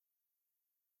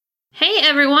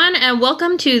everyone, and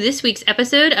welcome to this week's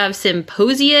episode of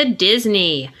Symposia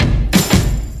Disney.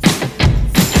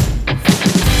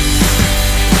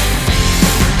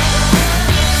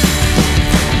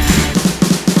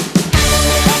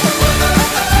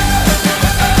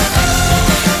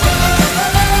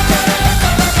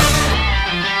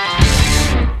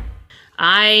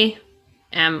 I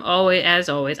am always, as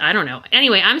always, I don't know.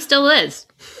 Anyway, I'm still Liz.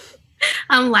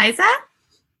 I'm Liza.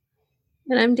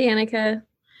 And I'm Danica.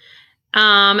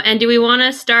 And do we want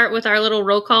to start with our little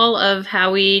roll call of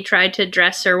how we tried to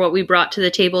dress or what we brought to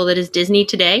the table that is Disney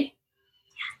today?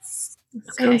 Yes.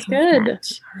 Sounds good. All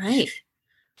right.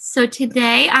 So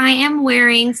today I am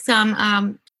wearing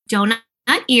some donut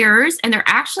ears, and they're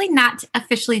actually not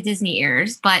officially Disney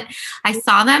ears, but I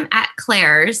saw them at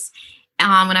Claire's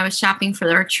when I was shopping for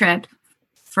their trip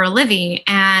for Livy.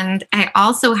 And I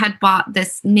also had bought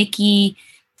this Mickey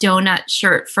donut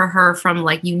shirt for her from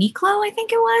like Uniqlo, I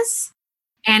think it was.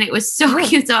 And it was so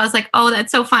cute. So I was like, oh,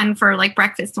 that's so fun for like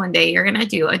breakfast one day. You're going to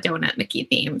do a donut Mickey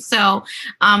theme. So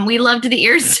we loved the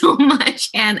ears so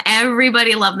much, and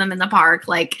everybody loved them in the park.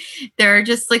 Like they're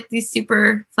just like these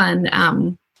super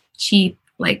fun, cheap,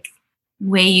 like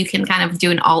way you can kind of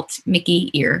do an alt Mickey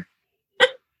ear.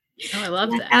 Oh, I love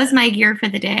that. That was my gear for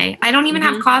the day. I don't even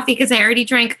have coffee because I already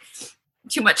drank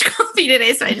too much coffee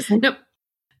today. So I just nope.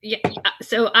 Yeah.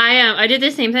 So I did the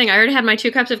same thing. I already had my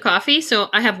 2 cups of coffee, so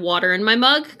I have water in my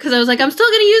mug because I was like, I'm still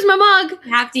going to use my mug.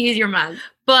 You have to use your mug.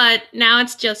 But now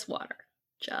it's just water.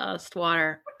 Just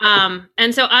water.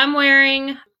 And so I'm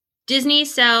wearing, Disney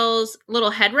sells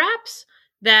little head wraps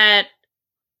that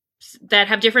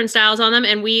have different styles on them,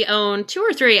 and we own 2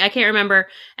 or 3, I can't remember.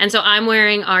 And so I'm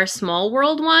wearing our Small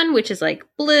World one, which is like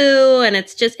blue, and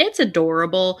it's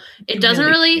adorable. It doesn't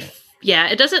really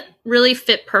it doesn't really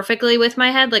fit perfectly with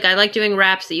my head. Like I like doing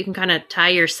wraps that you can kind of tie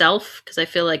yourself because I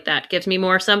feel like that gives me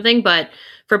more something. But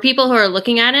for people who are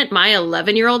looking at it, my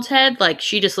 11-year-old's head, like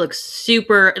she just looks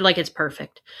super, like it's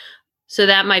perfect. So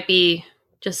that might be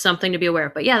just something to be aware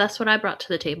of. But yeah, that's what I brought to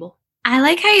the table. I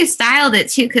like how you styled it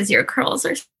too, because your curls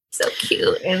are so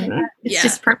cute and it's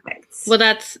just perfect. Well,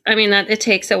 it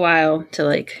takes a while to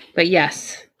like, but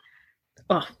yes.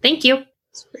 Oh, thank you.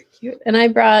 It's very cute. And I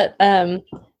brought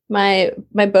my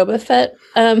Boba Fett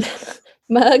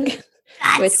mug.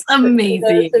 That's amazing. For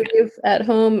those of you at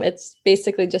home, it's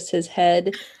basically just his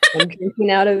head and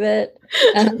drinking out of it.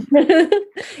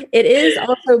 It is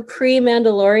also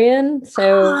pre-Mandalorian,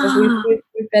 so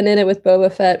we've been in it with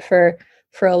Boba Fett for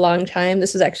a long time.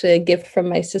 This was actually a gift from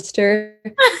my sister.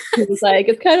 She was like,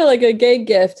 it's kind of like a gay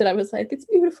gift, and I was like, it's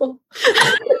beautiful.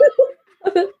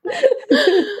 I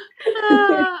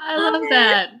love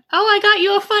that. Oh, I got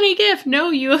you a funny gift.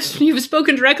 No, you've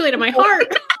spoken directly to my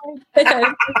heart.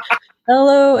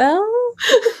 LOL.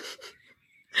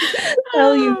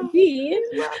 LUV.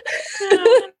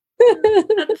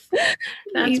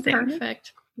 That's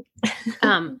perfect.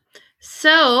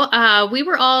 So we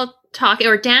were all talking,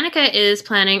 or Danica is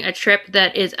planning a trip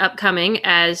that is upcoming,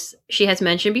 as she has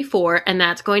mentioned before, and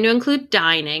that's going to include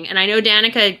dining. And I know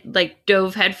Danica like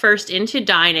dove headfirst into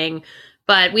dining,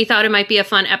 but we thought it might be a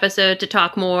fun episode to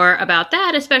talk more about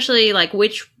that, especially like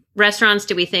which restaurants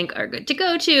do we think are good to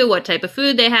go to, what type of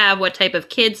food they have, what type of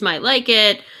kids might like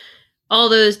it, all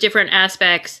those different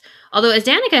aspects. Although, as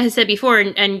Danica has said before,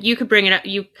 and you could bring it up,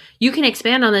 you can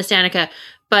expand on this, Danica,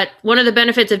 but one of the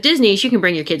benefits of Disney is you can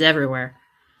bring your kids everywhere.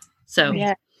 So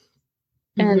yeah.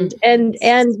 And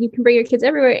you can bring your kids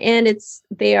everywhere, and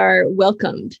they are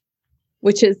welcomed,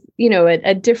 which is,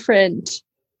 a different,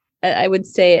 I would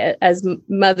say, as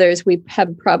mothers, we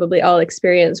have probably all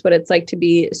experienced what it's like to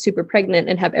be super pregnant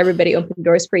and have everybody open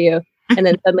doors for you. And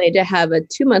then suddenly to have a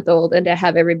 2-month-old and to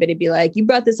have everybody be like, you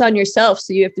brought this on yourself,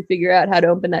 so you have to figure out how to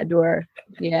open that door.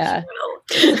 Yeah.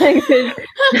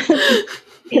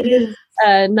 It is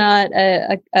not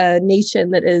a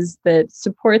nation that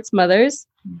supports mothers,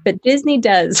 but Disney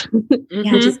does.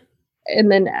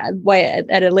 And then why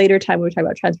at a later time, when we talk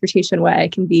about transportation, why I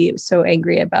can be so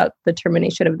angry about the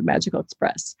termination of the Magical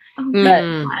Express. But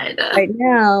right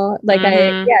now,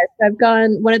 I've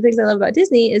gone, one of the things I love about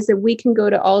Disney is that we can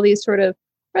go to all these sort of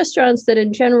restaurants that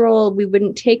in general we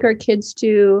wouldn't take our kids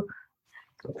to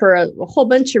for a whole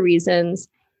bunch of reasons.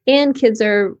 And kids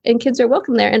are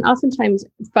welcome there. And oftentimes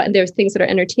there's things that are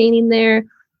entertaining there.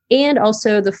 And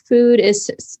also the food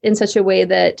is in such a way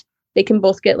that they can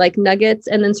both get like nuggets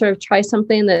and then sort of try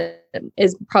something that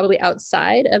is probably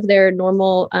outside of their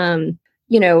normal,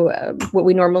 what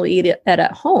we normally eat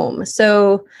at home.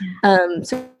 So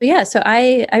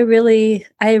I really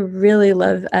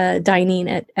love dining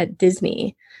at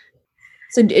Disney.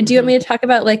 So do you want me to talk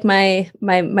about like my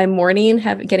morning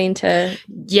getting to?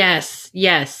 Yes.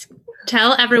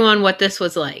 Tell everyone what this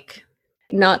was like.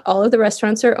 Not all of the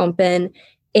restaurants are open.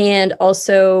 And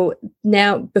also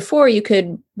now, before you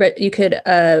could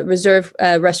reserve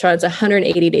restaurants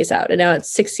 180 days out, and now it's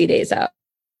 60 days out.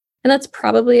 And that's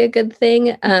probably a good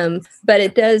thing. But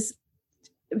it does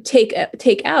take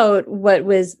out what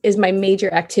is my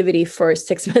major activity for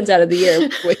 6 months out of the year,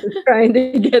 which is trying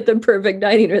to get the perfect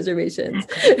dining reservations.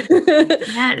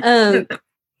 The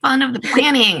fun of the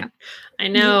planning. I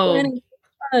know. Planning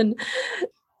fun.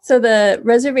 So the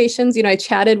reservations, I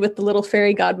chatted with the little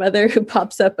fairy godmother who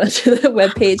pops up onto the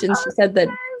webpage, and she said that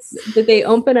they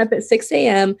open up at 6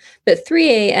 a.m., but 3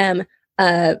 a.m.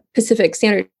 Pacific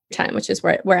Standard Time, which is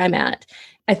where I'm at.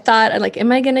 I thought, I'm like,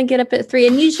 am I going to get up at 3?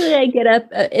 And usually I get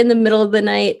up in the middle of the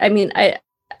night. I mean, I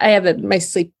have my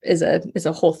sleep is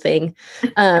a whole thing.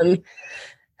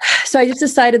 So I just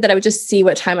decided that I would just see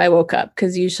what time I woke up,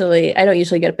 because I don't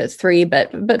usually get up at 3,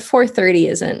 but 4:30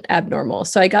 isn't abnormal.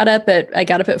 So I got up at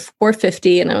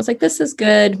 4:50, and I was like, this is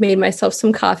good. Made myself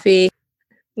some coffee.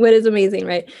 What is amazing,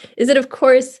 right, is that, of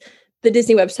course, the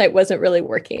Disney website wasn't really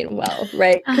working well,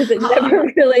 right? Because it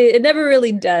never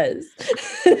really does.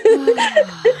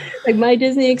 Like, my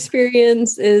Disney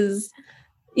experience is,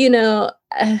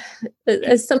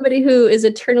 as somebody who is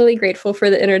eternally grateful for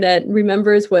the internet,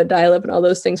 remembers what dial-up and all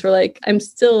those things were like, I'm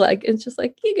still like, it's just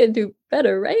like, you can do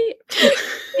better, right?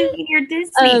 You're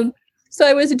Disney. So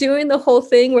I was doing the whole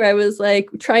thing where I was like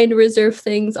trying to reserve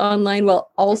things online while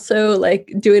also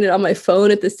like doing it on my phone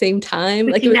at the same time.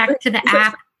 Like, back to the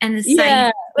app and the site.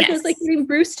 Yeah, like it was like getting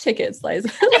Bruce tickets,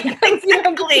 Liza.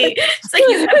 Exactly. It's like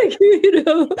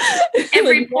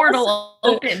every like, portal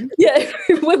open. Yeah.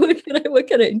 What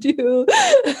can I do?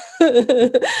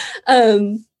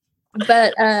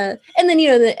 But and then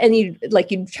and you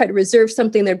try to reserve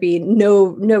something, there'd be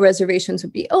no reservations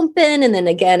would be open, and then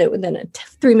again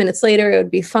 3 minutes later it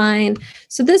would be fine.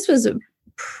 So this was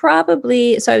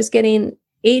probably, so I was getting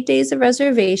 8 days of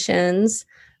reservations,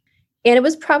 and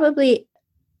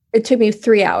it took me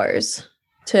 3 hours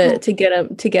to get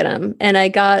them. And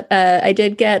I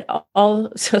did get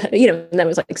all, so and that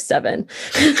was like 7.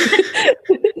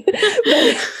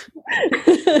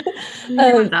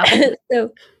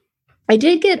 So I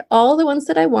did get all the ones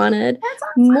that I wanted,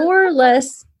 awesome. More or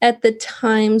less at the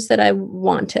times that I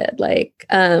wanted. Like,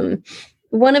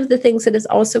 one of the things that is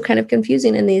also kind of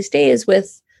confusing in these days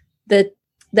with the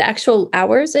actual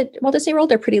hours at Walt Disney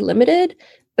World are pretty limited,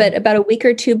 but about a week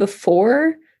or two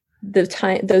before the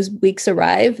time those weeks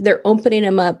arrive, they're opening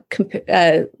them up,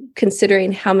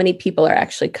 considering how many people are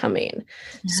actually coming.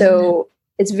 Mm-hmm. So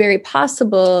it's very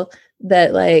possible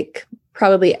that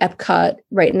probably Epcot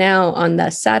right now on the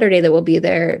Saturday that we'll be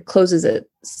there closes at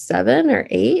 7 or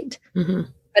 8, mm-hmm.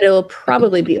 but it will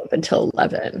probably be open till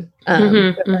 11. But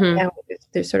right now,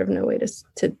 there's sort of no way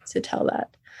to tell that.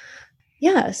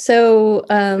 Yeah. So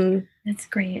that's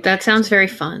great. That sounds very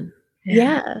fun.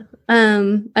 Yeah.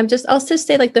 I'll just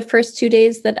say the first 2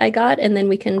 days that I got, and then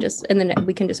we can just open it up.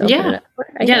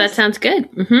 That sounds good.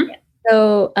 Mm-hmm. Yeah.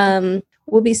 So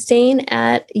we'll be staying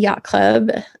at Yacht Club,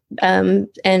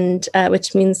 and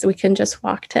which means we can just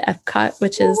walk to Epcot,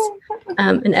 which is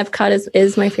and Epcot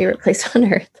is my favorite place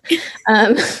on earth.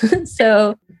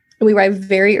 So we arrive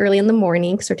very early in the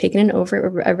morning because we're taking a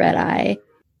red eye.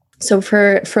 So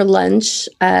for lunch,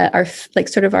 our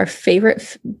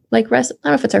favorite rest. I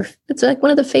don't know if it's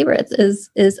one of the favorites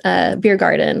is Beer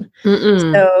Garden.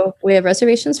 Mm-mm. So we have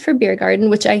reservations for Beer Garden,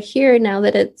 which I hear now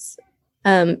that it's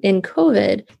in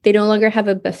COVID, they no longer have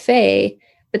a buffet,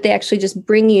 but they actually just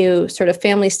bring you sort of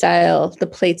family style the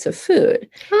plates of food.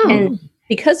 Oh. And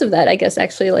because of that, I guess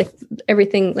actually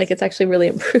everything it's actually really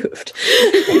improved.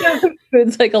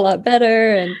 Food's a lot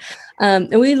better, and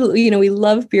we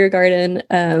love Beer Garden.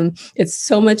 It's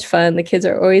so much fun. The kids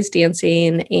are always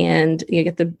dancing, and you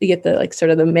get the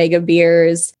sort of the mega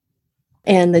beers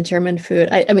and the German food.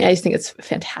 I just think it's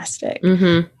fantastic.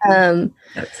 Mm-hmm. So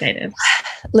excited.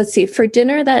 Let's see. For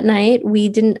dinner that night, I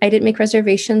didn't make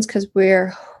reservations because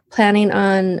we're planning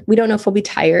on, we don't know if we'll be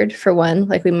tired for one,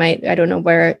 we might, I don't know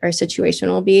where our situation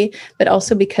will be, but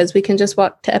also because we can just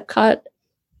walk to Epcot.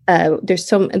 There's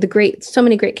so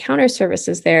many great counter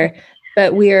services there,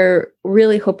 but we're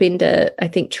really hoping to, I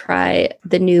think, try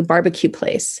the new barbecue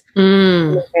place,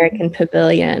 the American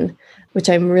Pavilion, which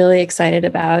I'm really excited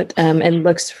about, and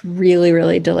looks really,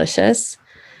 really delicious.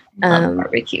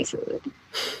 Barbecue food.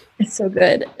 It's so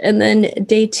good. And then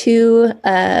day 2,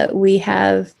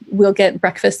 we'll get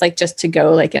breakfast, just to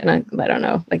go, I don't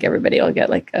know, everybody will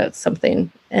get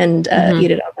something and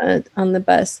eat it on the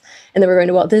bus. And then we're going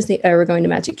to Walt Disney, we're going to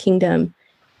Magic Kingdom.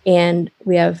 And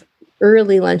we have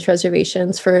early lunch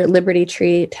reservations for Liberty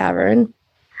Tree Tavern,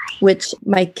 which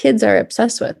my kids are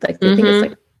obsessed with. Like they think it's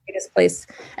like the greatest place.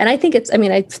 And I think it's, I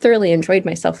mean, I thoroughly enjoyed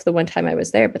myself the one time I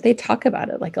was there, but they talk about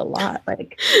it like a lot.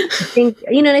 Like I think,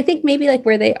 you know, and I think maybe like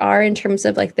where they are in terms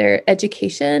of like their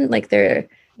education, like their,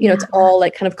 you know, it's all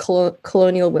like kind of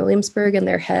colonial Williamsburg in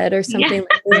their head or something.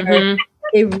 Like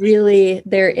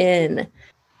they're in.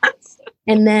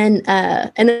 And then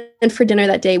for dinner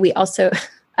that day, we also,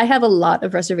 I have a lot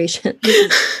of reservations.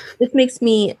 This makes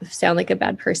me sound like a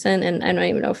bad person, and I don't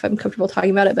even know if I'm comfortable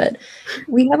talking about it, but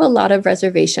we have a lot of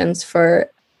reservations for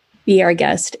Be Our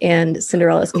Guest and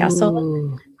Cinderella's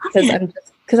Castle because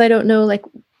I don't know,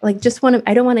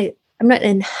 I'm not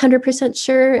 100%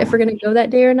 sure if we're going to go that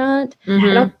day or not.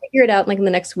 But I'll figure it out like in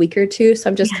the next week or two. So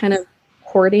I'm just kind of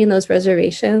hoarding those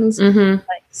reservations,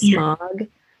 like smog.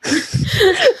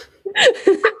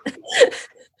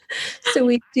 So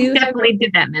we do definitely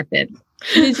did that method.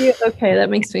 Did you? Okay, that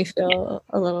makes me feel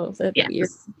a little bit.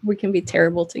 We can be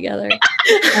terrible together.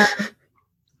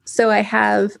 So I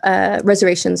have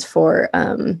reservations for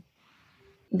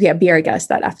Be Our Guest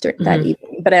that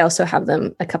evening, but I also have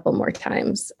them a couple more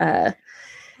times. I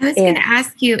was going to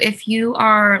ask you if you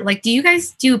are like, do you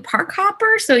guys do park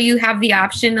hopper? So you have the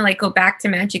option to like go back to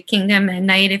Magic Kingdom at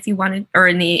night if you wanted, or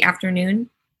in the afternoon?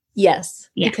 Yes.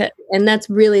 Yeah. And that's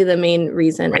really the main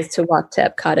reason is to walk to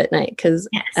Epcot at night because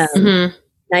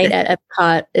night at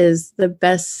Epcot is the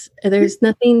best. There's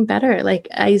nothing better. Like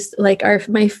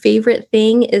my favorite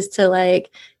thing is to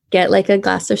like get like a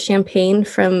glass of champagne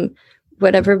from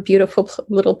whatever beautiful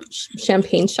little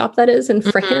champagne shop that is in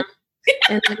France.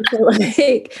 And then to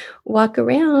like walk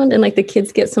around and like the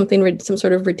kids get something, some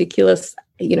sort of ridiculous,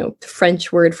 you know,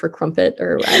 French word for crumpet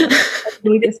or I don't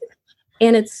know.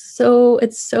 And it's so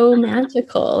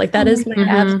magical. Like that is my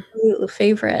absolute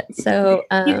favorite. So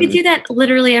you could do that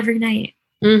literally every night.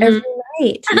 Every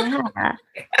night, yeah.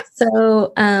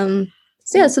 So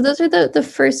so those are the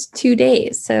first 2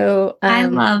 days. So I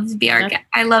love Be Our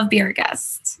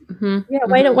Guest. Yeah,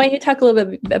 why don't you talk a little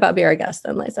bit about Be Our Guest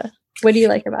then, Liza? What do you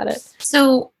like about it?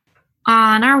 So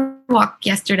on our walk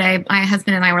yesterday, my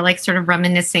husband and I were like sort of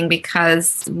reminiscing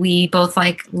because we both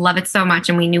like love it so much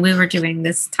and we knew we were doing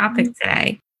this topic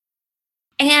today.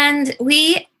 And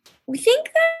we think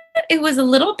that it was a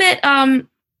little bit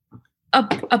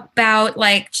about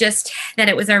like just that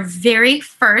it was our very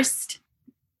first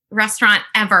restaurant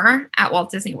ever at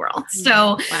Walt Disney World.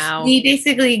 So we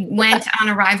basically went on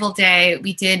arrival day,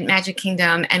 we did Magic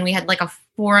Kingdom, and we had like a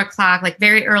 4:00, like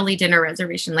very early dinner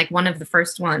reservation, like one of the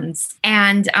first ones.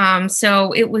 And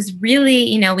so it was really,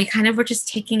 you know, we kind of were just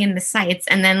taking in the sights.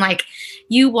 And then like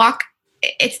you walk,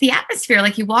 it's the atmosphere,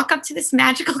 like you walk up to this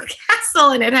magical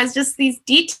castle and it has just these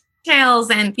details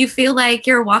and you feel like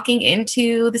you're walking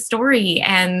into the story,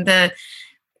 and the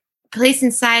place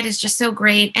inside is just so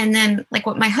great. And then like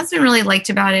what my husband really liked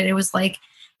about it, it was like,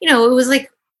 you know, it was like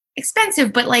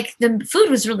expensive, but like the food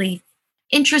was really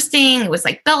interesting. It was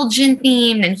like Belgian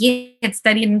themed, and he had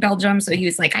studied in Belgium, so he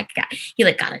was like, he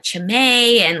got a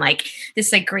chimay and like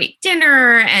this like great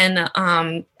dinner. And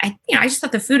I just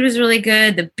thought the food was really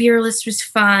good. The beer list was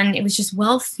fun. It was just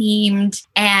well themed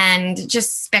and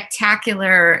just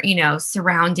spectacular, you know,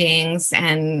 surroundings,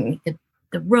 and the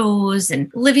rose,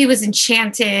 and Olivia was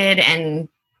enchanted. And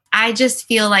I just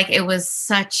feel like it was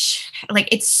such like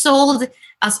it sold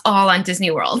us all on Disney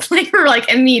World. Like we're like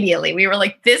immediately we were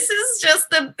like, this is just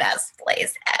the best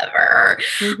place ever.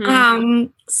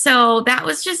 So that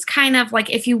was just kind of like,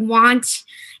 if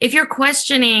you're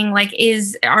questioning like,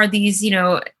 are these, you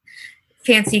know,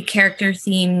 fancy character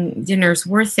theme dinners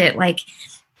worth it? Like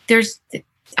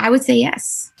I would say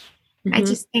yes. I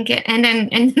just think it, and then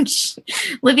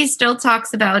Livy still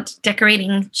talks about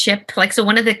decorating Chip. Like, so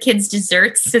one of the kids'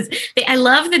 desserts is, I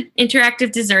love the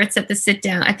interactive desserts at the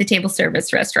table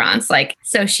service restaurants. Like,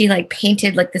 so she like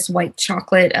painted like this white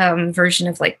chocolate version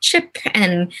of like Chip,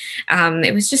 and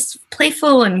it was just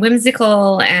playful and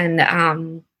whimsical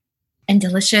and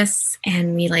delicious.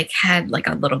 And we like had like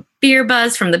a little beer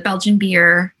buzz from the Belgian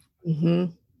beer. That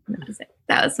was it.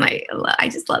 That was I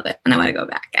just love it. And I want to go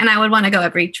back, and I would want to go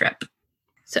every trip.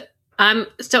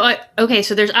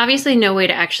 So there's obviously no way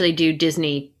to actually do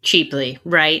Disney cheaply,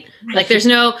 right? Like there's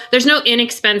no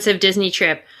inexpensive Disney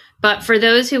trip, but for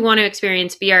those who want to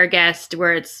experience Be Our Guest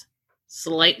where it's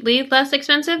slightly less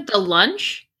expensive, the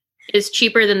lunch is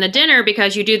cheaper than the dinner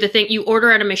because you do the thing, you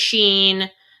order at a machine,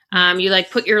 you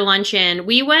like put your lunch in.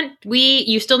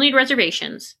 You still need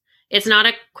reservations. It's not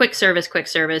a quick service,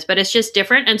 but it's just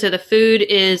different. And so the food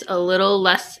is a little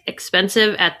less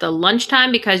expensive at the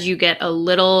lunchtime because you get a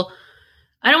little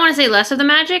I don't want to say less of the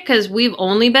magic because we've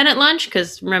only been at lunch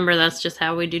because remember, that's just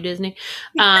how we do Disney.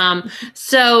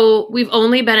 So we've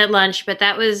only been at lunch, but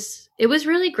it was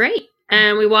really great.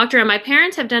 And we walked around. My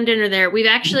parents have done dinner there. We've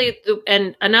actually,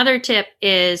 and another tip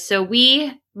is,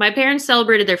 my parents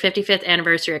celebrated their 55th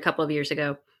anniversary a couple of years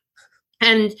ago.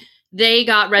 And they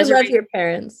got reservations. I love your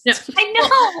parents. No. I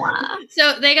know.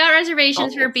 So they got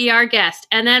reservations for Be Our Guest.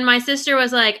 And then my sister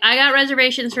was like, I got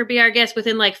reservations for Be Our Guest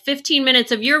within like 15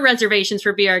 minutes of your reservations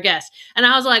for Be Our Guest. And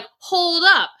I was like, hold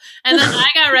up. And then I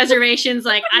got reservations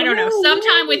like, I don't know,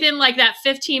 sometime within like that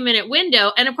 15-minute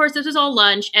window. And of course, this was all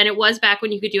lunch. And it was back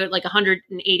when you could do it like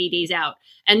 180 days out.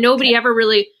 And nobody ever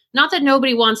really, not that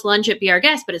nobody wants lunch at Be Our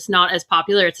Guest, but it's not as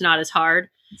popular. It's not as hard.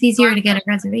 It's easier to get a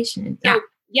reservation. Yeah.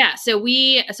 Yeah, so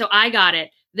I got it.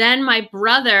 Then my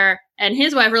brother and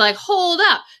his wife were like, hold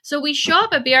up. So we show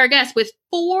up at Be Our Guest with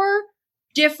 4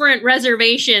 different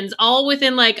reservations, all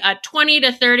within like a 20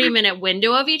 to 30 minute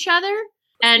window of each other.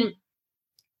 And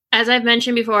as I've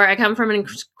mentioned before, I come from an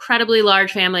incredibly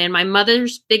large family. And my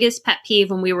mother's biggest pet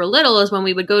peeve when we were little is when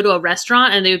we would go to a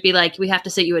restaurant and they would be like, we have to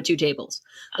sit you at 2 tables.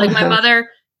 Like my mother,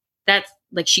 that's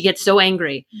like, she gets so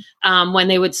angry when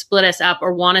they would split us up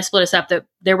or want to split us up that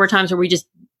there were times where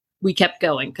we kept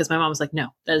going because my mom was like, no,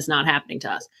 that is not happening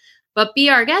to us. But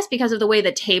Be Our Guest, because of the way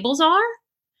the tables are,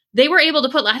 they were able to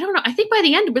put, I don't know, I think by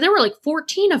the end, but there were like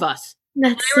 14 of us.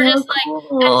 That's they were so just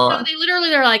cool. like, and so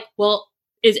they're like, well,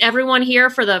 is everyone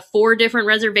here for the 4 different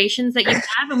reservations that you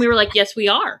have? And we were like, yes, we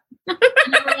are. And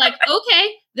they were like,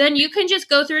 okay, then you can just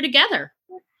go through together.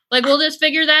 Like, we'll just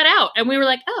figure that out. And we were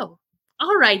like, oh,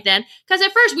 all right then. Because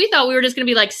at first we thought we were just going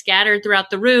to be like scattered throughout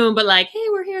the room, but like, hey,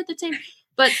 we're here at the same.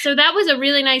 But so that was a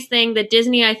really nice thing that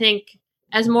Disney, I think,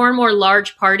 as more and more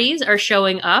large parties are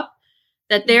showing up,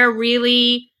 that they're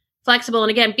really flexible.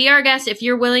 And again, Be Our Guest, if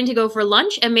you're willing to go for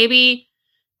lunch and maybe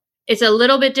it's a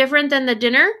little bit different than the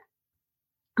dinner,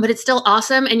 but it's still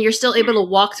awesome. And you're still able to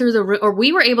walk through the room, or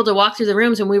we were able to walk through the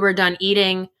rooms when we were done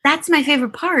eating. That's my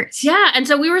favorite part. Yeah. And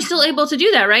so we were still able to do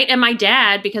that, right? And my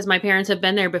dad, because my parents have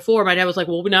been there before, my dad was like,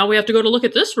 well, now we have to go to look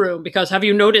at this room because have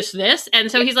you noticed this? And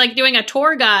so he's like doing a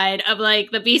tour guide of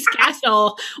like the Beast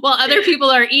Castle while other people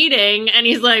are eating. And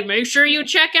he's like, make sure you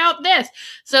check out this.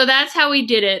 So that's how we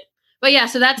did it. But yeah,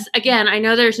 so that's, again, I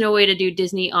know there's no way to do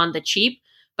Disney on the cheap,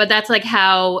 but that's like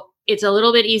how it's a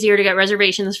little bit easier to get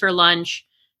reservations for lunch.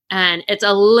 And it's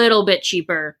a little bit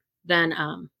cheaper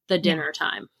than the dinner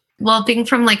time. Well, being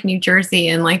from like New Jersey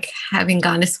and like having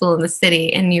gone to school in the city,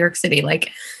 in New York City,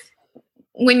 like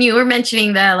when you were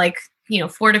mentioning the like,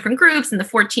 4 different groups and the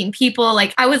 14 people,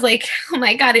 like I was like, oh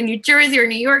my God, in New Jersey or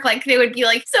New York, like they would be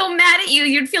like so mad at you.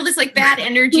 You'd feel this like bad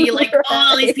energy, like,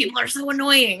 oh, these people are so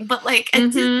annoying. But like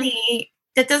at Disney,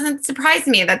 that doesn't surprise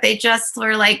me that they just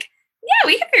were like, yeah,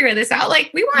 we can figure this out.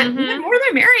 Like we want more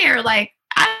the merrier. Like,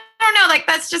 I don't know. Like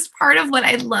that's just part of what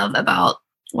I love about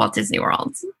Walt Disney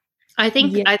World. I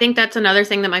think that's another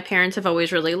thing that my parents have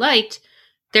always really liked.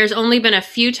 There's only been a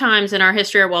few times in our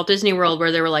history at Walt Disney World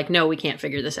where they were like, no, we can't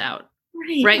figure this out.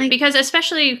 Right. Like, because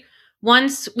especially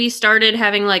once we started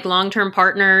having like long-term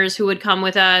partners who would come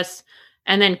with us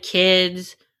and then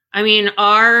kids, I mean,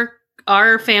 our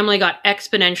family got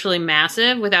exponentially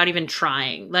massive without even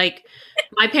trying. Like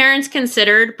my parents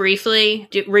considered briefly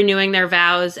renewing their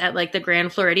vows at like the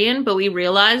Grand Floridian, but we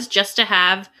realized just to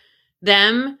have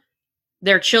them,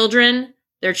 their children's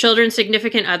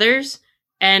significant others,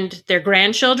 and their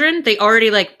grandchildren, they already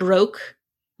like broke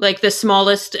like the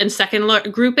smallest and second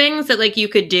groupings that like you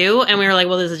could do. And we were like,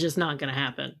 well, this is just not going to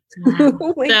happen.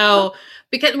 So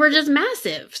because we're just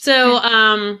massive.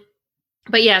 So,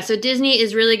 but yeah, so Disney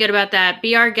is really good about that.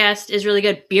 Be Our Guest is really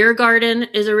good. Beer Garden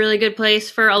is a really good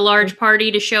place for a large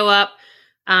party to show up.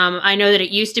 I know that it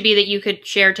used to be that you could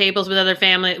share tables with other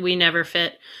family. We never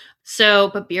fit. So,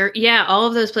 but all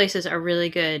of those places are really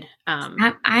good.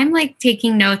 I'm like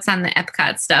taking notes on the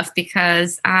Epcot stuff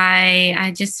because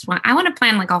I want to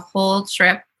plan like a whole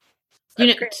trip.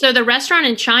 So the restaurant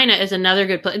in China is another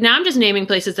good place. Now I'm just naming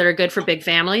places that are good for big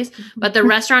families, but the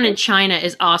restaurant in China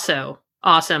is also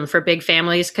awesome for big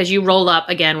families because you roll up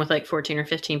again with like 14 or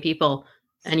 15 people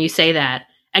and you say that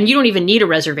and you don't even need a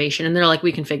reservation. And they're like,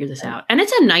 we can figure this out. And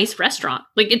it's a nice restaurant.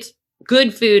 Like it's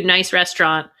good food, nice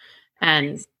restaurant.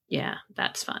 And yeah,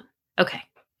 that's fun. Okay.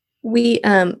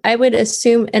 I would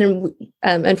assume, and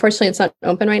unfortunately it's not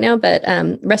open right now, but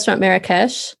Restaurant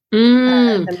Marrakesh.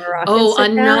 The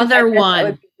Moroccan another one.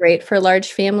 That would be great for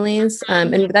large families.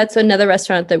 And that's another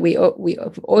restaurant that we've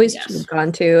always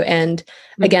gone to. And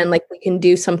again, like we can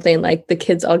do something like the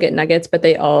kids all get nuggets, but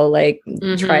they all like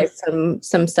try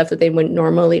some stuff that they wouldn't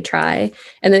normally try.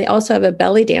 And then they also have a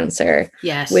belly dancer.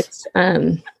 Yes. Which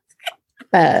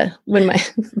when my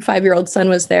 5-year-old son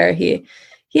was there, he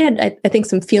had, I think,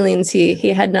 some feelings he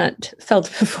had not felt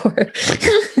before.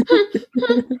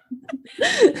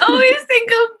 I always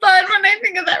think of fun when I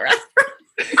think of that restaurant.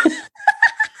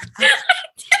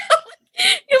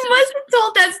 You must have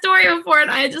told that story before, and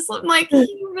I just am like,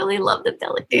 you really love the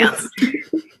belly dance.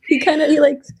 He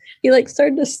started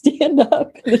to stand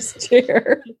up in his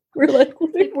chair. We're like,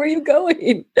 where are you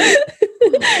going?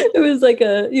 It was like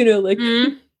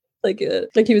like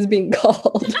he was being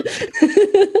called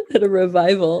at a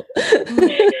revival.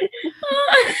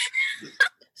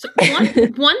 So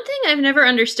one thing I've never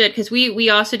understood, because we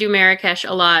also do Marrakesh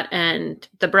a lot, and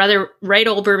the brother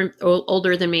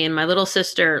older than me and my little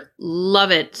sister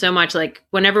love it so much. Like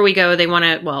whenever we go, they want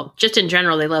to, well, just in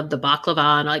general, they love the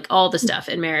baklava and like all the stuff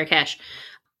in Marrakesh.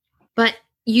 But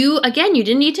you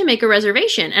didn't need to make a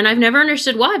reservation. And I've never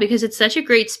understood why, because it's such a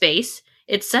great space.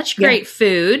 It's such great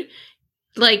food.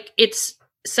 Like it's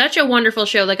such a wonderful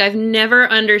show. Like I've never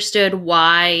understood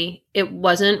why it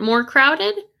wasn't more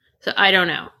crowded. So I don't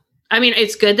know. I mean,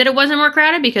 it's good that it wasn't more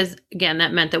crowded because, again,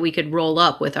 that meant that we could roll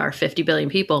up with our 50 billion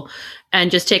people and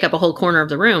just take up a whole corner of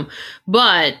the room.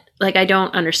 But, like, I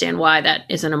don't understand why that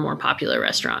isn't a more popular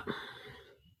restaurant.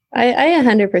 I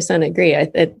 100% agree. I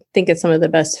think it's some of the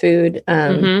best food.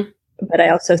 But I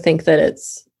also think that it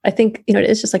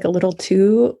is just like a little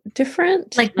too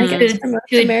different. Like too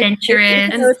adventurous.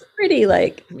 And it's pretty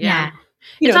like,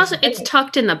 It's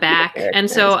tucked in the back. And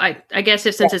so I guess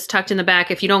since it's tucked in the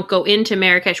back, if you don't go into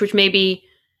Marrakesh, which maybe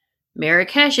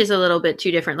Marrakesh is a little bit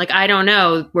too different. Like, I don't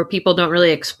know, where people don't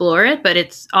really explore it, but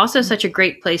it's also such a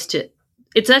great place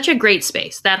it's such a great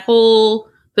space. That whole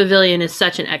pavilion is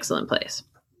such an excellent place.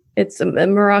 It's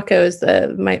Morocco is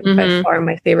by far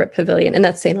my favorite pavilion. And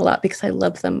that's saying a lot because I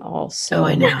love them all so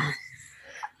I know.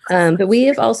 But we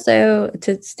have also,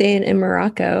 to stay in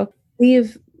Morocco,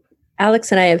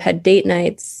 Alex and I have had date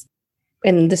nights,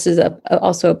 and this is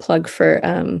also a plug for,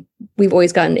 we've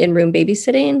always gotten in-room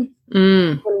babysitting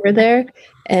when we're there.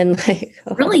 And like,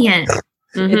 brilliant.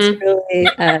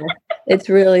 It's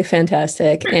really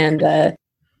fantastic. And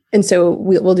so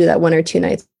we'll do that 1 or 2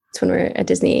 nights when we're at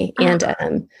Disney.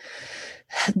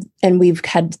 And we've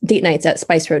had date nights at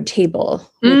Spice Road Table,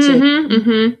 which is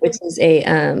a,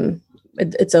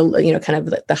 it's a, kind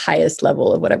of the highest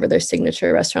level of whatever their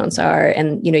signature restaurants are.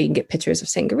 And, you can get pictures of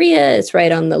sangria. It's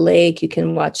right on the lake. You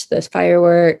can watch the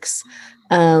fireworks.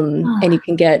 And you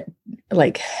can get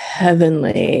like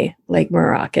heavenly, like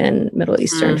Moroccan, Middle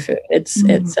Eastern food. It's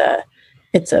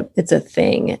a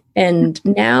thing. And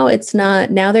now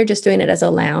they're just doing it as a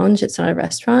lounge. It's not a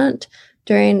restaurant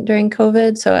during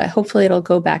COVID. So hopefully it'll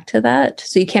go back to that.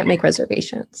 So you can't make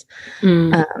reservations.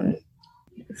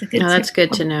 That's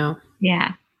good to know.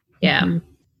 Yeah. Yeah. Mm-hmm.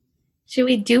 Should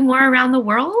we do more around the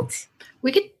world?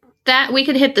 We could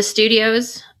hit the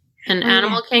studios and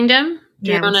Animal Kingdom.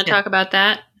 Do you want to talk about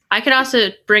that? I could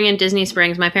also bring in Disney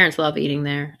Springs. My parents love eating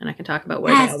there, and I can talk about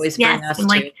where they always bring us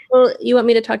to. Well, you want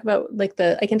me to talk about I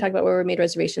can talk about where we made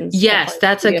reservations. Yes,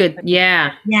 that's a good,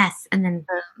 Yes, and then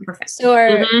perfect. So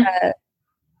our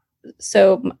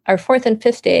 4th and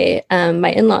 5th day,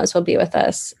 my in-laws will be with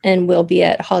us, and we'll be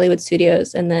at Hollywood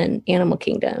Studios and then Animal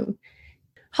Kingdom.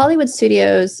 Hollywood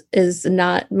Studios is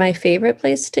not my favorite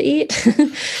place to eat,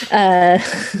 or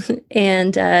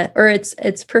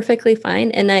it's perfectly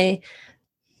fine. And I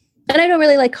don't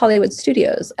really like Hollywood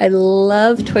Studios. I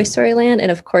love Toy Story Land,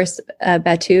 and of course,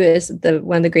 Batuu is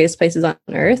one of the greatest places on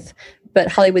earth.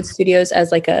 But Hollywood Studios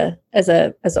as a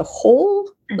whole,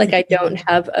 I don't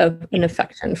have an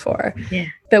affection for. Yeah.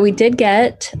 But we did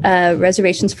get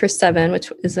reservations for 7,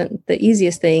 which isn't the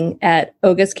easiest thing, at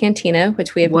Oga's Cantina,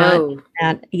 which we have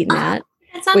not eaten at.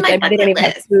 That's on my they don't even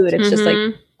have food. It's just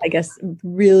like, I guess,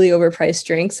 really overpriced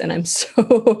drinks, and I'm so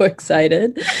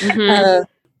excited.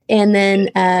 And then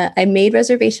I made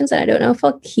reservations, and I don't know if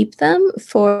I'll keep them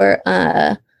for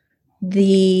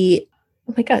the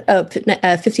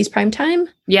 50s Primetime.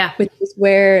 Yeah. Which is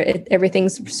where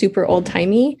everything's super old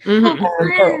timey from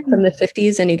the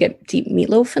 50s, and you get deep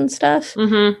meatloaf and stuff.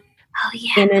 Oh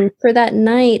yeah. And then for that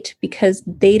night, because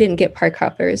they didn't get park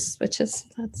hoppers, that's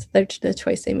the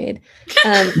choice they made.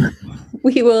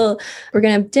 We're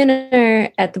gonna have dinner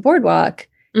at the boardwalk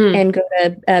and go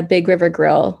to Big River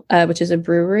Grill, which is a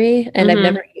brewery, and I've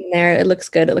never eaten there. It looks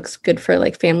good. It looks good for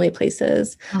like family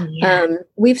places. Oh, yeah.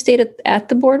 We've stayed at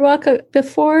the boardwalk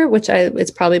before, which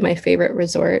it's probably my favorite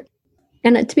resort.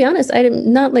 And to be honest,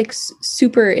 I'm not like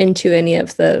super into any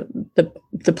of the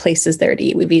places there to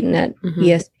eat. We've eaten at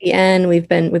ESPN.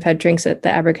 We've had drinks at the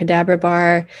Abracadabra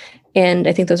bar. And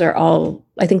I think those are all,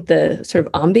 I think the sort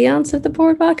of ambiance of the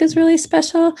boardwalk is really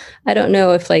special. I don't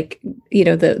know if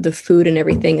the food and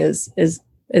everything is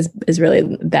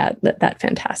really that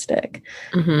fantastic.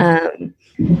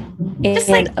 Just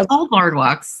like all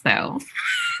boardwalks, though.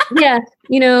 Yeah,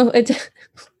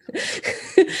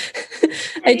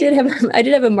 I did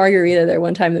have a margarita there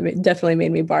one time that definitely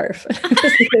made me barf.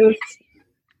 It was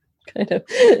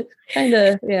kind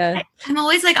of, yeah. I'm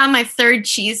always like on my third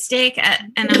cheesesteak,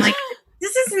 and I'm like,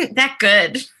 this isn't that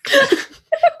good.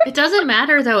 It doesn't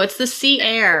matter though. It's the sea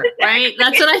air, right?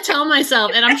 That's what I tell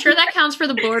myself, and I'm sure that counts for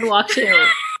the boardwalk too.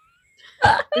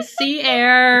 The sea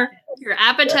air, your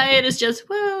appetite is just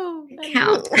whoa.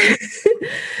 Count.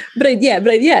 but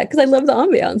because I love the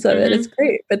ambiance of it. It's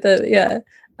great. But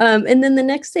and then the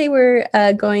next day we're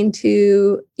going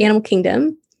to Animal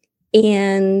Kingdom,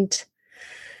 and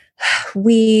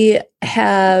we're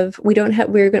going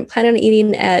to plan on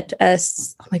eating at oh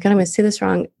my god, I'm going to say this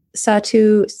wrong.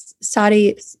 Satu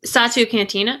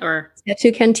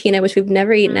Cantina, which we've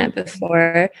never eaten at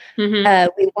before.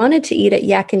 We wanted to eat at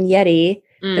Yak and Yeti,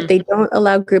 but they don't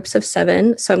allow groups of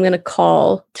 7. So I'm going to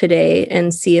call today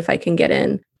and see if I can get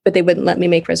in. But they wouldn't let me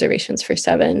make reservations for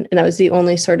 7, and that was the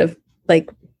only sort of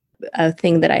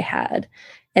thing that I had.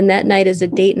 And that night is a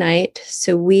date night.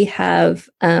 So we have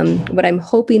what I'm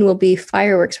hoping will be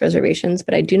fireworks reservations,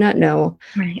 but I do not know.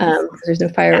 Right. There's no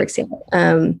fireworks yet.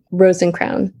 Rose and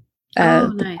Crown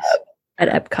nice. At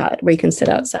Epcot, where you can sit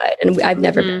outside. And I've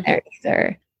never been there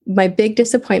either. My big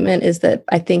disappointment is that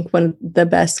I think one of the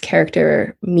best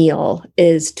character meal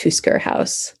is Tusker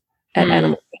House at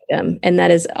Animal Kingdom. And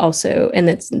that is also, and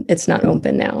it's not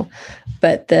open now,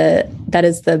 but that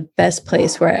is the best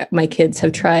place where my kids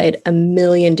have tried a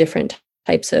million different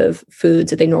types of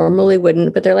foods that they normally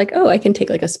wouldn't, but they're like, oh, I can take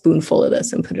like a spoonful of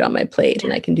this and put it on my plate,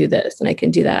 and I can do this and I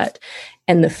can do that.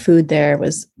 And the food there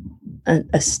was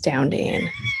astounding.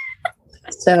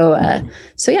 So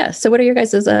what are your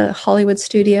guys' Hollywood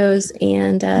Studios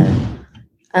and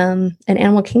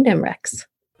Animal Kingdom recs?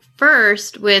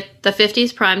 First, with the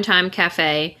 50s Primetime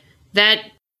Cafe, that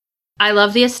I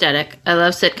love the aesthetic. I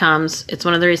love sitcoms. It's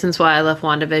one of the reasons why I love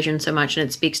WandaVision so much, and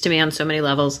it speaks to me on so many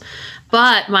levels.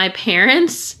 But my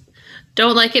parents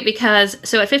don't like it because,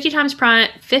 so at 50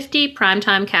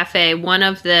 Primetime Cafe, one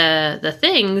of the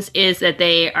things is that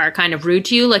they are kind of rude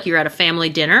to you, like you're at a family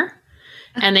dinner,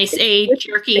 and they say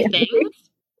jerky things.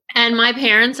 And my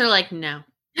parents are like, no.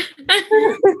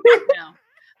 No.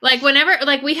 Like whenever,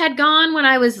 like we had gone when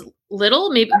I was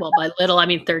little, maybe, well, by little, I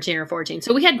mean 13 or 14.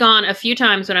 So we had gone a few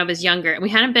times when I was younger, and we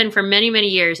hadn't been for many, many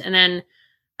years. And then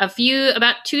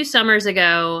about 2 summers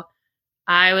ago,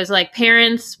 I was like,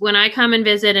 parents, when I come and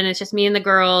visit and it's just me and the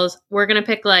girls, we're going to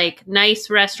pick like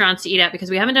nice restaurants to eat at because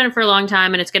we haven't done it for a long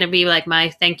time. And it's going to be like my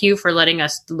thank you for letting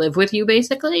us live with you,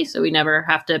 basically. So we never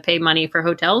have to pay money for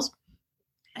hotels.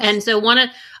 And so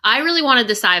I really wanted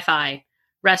the Sci-Fi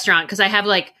restaurant because I have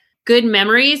like good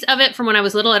memories of it from when I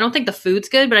was little. I don't think the food's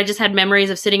good, but I just had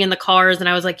memories of sitting in the cars and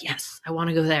I was like, yes, I want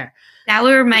to go there. That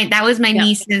was my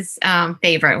niece's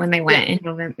favorite when they went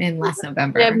in last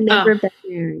November. I've never been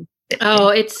there. Oh,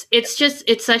 it's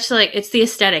such like, it's the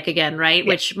aesthetic again, right? Yeah.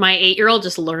 Which my 8-year-old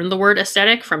just learned the word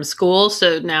aesthetic from school.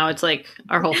 So now it's like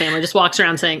our whole family just walks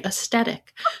around saying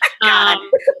aesthetic. Oh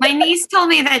my niece told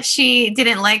me that she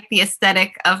didn't like the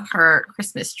aesthetic of her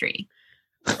Christmas tree.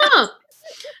 Huh.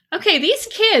 Okay, these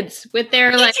kids with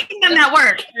their like them that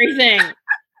word, everything.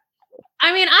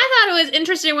 I mean, I thought it was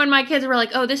interesting when my kids were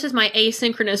like, "Oh, this is my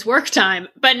asynchronous work time,"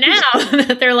 but now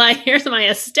that they're like, "Here's my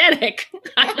aesthetic."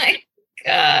 I'm like,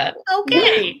 God,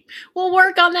 okay, we'll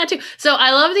work on that too. So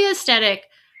I love the aesthetic,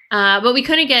 but we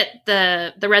couldn't get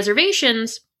the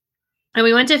reservations, and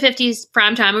we went to 50s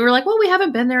Primetime. We were like, "Well, we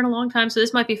haven't been there in a long time, so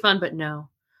this might be fun." But no,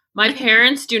 my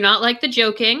parents do not like the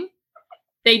joking.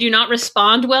 They do not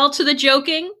respond well to the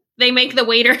joking. They make the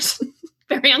waiters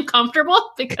very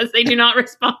uncomfortable because they do not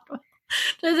respond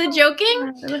to the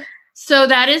joking. So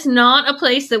that is not a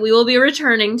place that we will be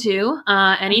returning to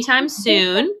anytime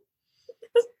soon.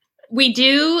 We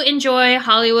do enjoy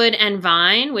Hollywood and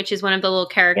Vine, which is one of the little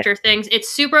character things. It's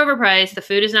super overpriced. The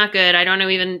food is not good. I don't know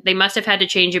they must have had to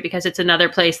change it because it's another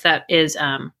place that is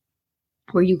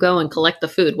where you go and collect the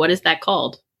food. What is that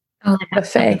called? Oh,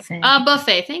 buffet.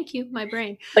 Buffet. Thank you, my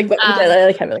brain. I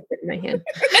like have it in my hand.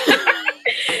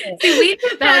 See,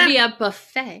 that would be a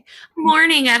buffet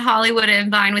morning at Hollywood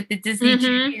and Vine with the Disney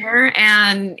Junior,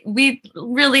 and we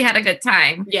really had a good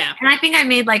time. Yeah, and I think I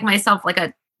made myself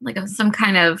some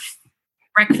kind of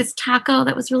breakfast taco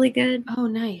that was really good. Oh,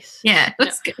 nice. Yeah, it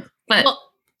was good. But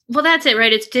well, that's it,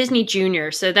 right? It's Disney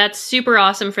Junior, so that's super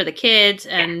awesome for the kids,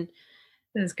 and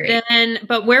it was great.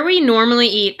 But where we normally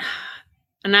eat.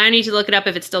 And I need to look it up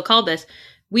if it's still called this.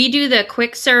 We do the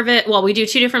quick service. Well, we do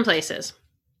 2 different places.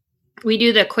 We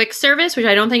do the quick service, which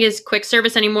I don't think is quick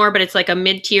service anymore, but it's like a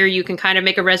mid-tier. You can kind of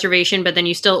make a reservation, but then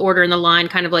you still order in the line,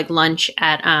 kind of like lunch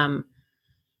at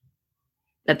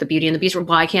the Beauty and the Beast.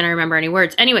 Why can't I remember any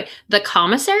words? Anyway, the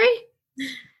commissary.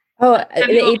 Oh, the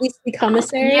ABC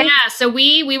commissary? Yeah, so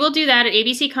we will do that at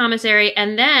ABC Commissary.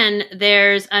 And then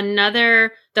there's the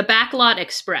Backlot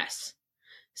Express.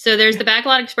 So there's the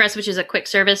Backlot Express, which is a quick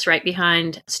service right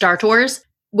behind Star Tours,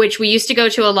 which we used to go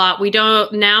to a lot. We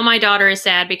don't, now my daughter is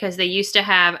sad because they used to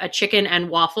have a chicken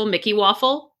and waffle, Mickey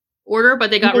waffle order,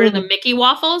 but they got rid of the Mickey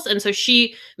waffles. And so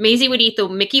Maisie would eat the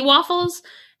Mickey waffles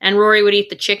and Rory would eat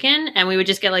the chicken, and we would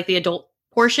just get like the adult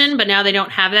portion, but now they don't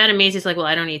have that. And Maisie's like, well,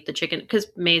 I don't eat the chicken, because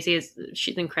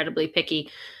she's incredibly picky.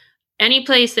 Any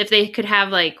place, if they could have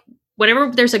like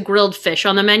whatever, there's a grilled fish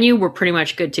on the menu, we're pretty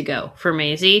much good to go for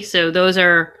Maisie. So those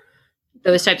are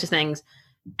those types of things.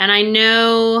 And I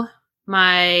know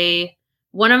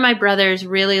one of my brothers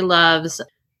really loves,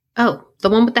 the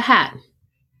one with the hat.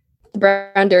 The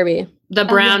Brown Derby. The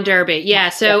Brown Derby. Yeah.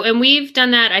 So, and we've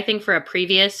done that, I think, for a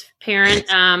previous parent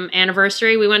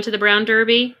anniversary. We went to the Brown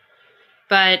Derby.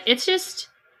 But it's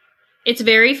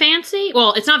very fancy.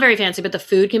 Well, it's not very fancy, but the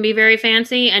food can be very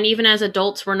fancy. And even as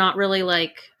adults, we're not really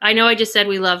like, I know I just said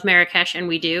we love Marrakesh, and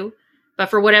we do. But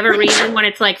for whatever reason, when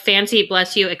it's like fancy,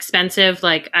 bless you, expensive,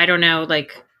 like, I don't know,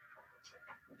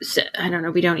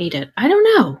 we don't eat it. I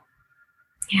don't know.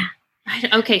 Yeah.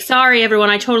 Okay, sorry, everyone.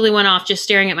 I totally went off just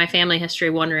staring at my family history,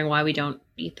 wondering why we don't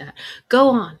eat that. Go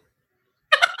on.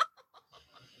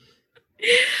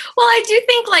 Well, I do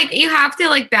think like you have to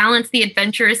like balance the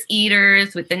adventurous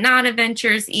eaters with the not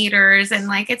adventurous eaters, and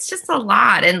like it's just a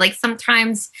lot. And like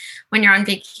sometimes when you're on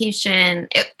vacation,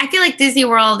 I feel like Disney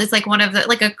World is like one of the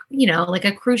like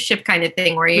a cruise ship kind of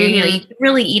thing where you can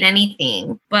really eat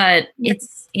anything, but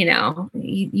it's you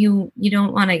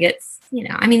don't want to get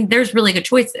I mean there's really good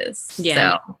choices.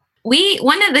 Yeah. So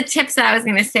one of the tips that I was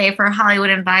going to say for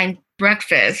Hollywood and Vine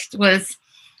breakfast was,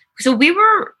 so we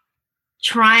were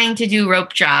trying to do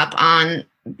rope drop on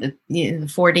the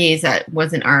 4 days that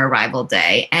wasn't our arrival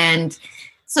day. And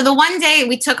so the one day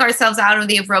we took ourselves out of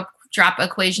the rope drop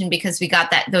equation because we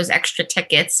got those extra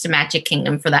tickets to Magic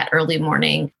Kingdom for that early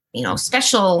morning,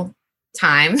 special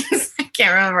time. I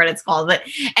can't remember what it's called. But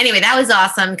anyway, that was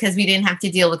awesome because we didn't have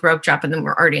to deal with rope drop and then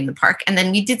we're already in the park. And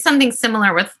then we did something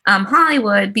similar with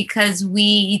Hollywood because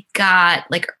we got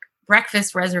like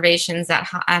breakfast reservations at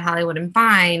Hollywood and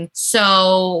Vine.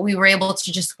 So we were able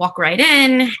to just walk right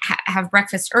in, have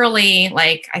breakfast early.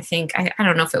 Like, I think, I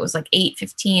don't know if it was like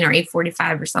 8:15 or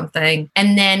 8:45 or something.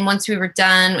 And then once we were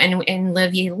done, and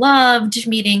Olivia loved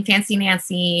meeting Fancy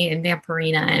Nancy and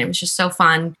Vampirina, and it was just so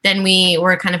fun. Then we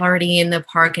were kind of already in the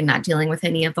park and not dealing with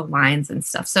any of the lines and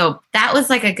stuff. So that was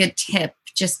like a good tip,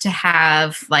 just to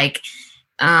have like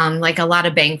a lot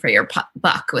of bang for your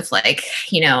buck with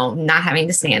not having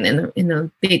to stand in the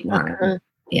big line.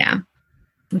 Yeah.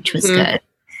 Which was good.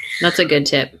 That's a good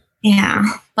tip. Yeah.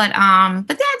 But I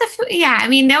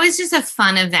mean, that was just a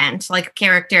fun event, like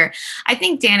character. I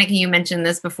think Danica, you mentioned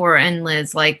this before, and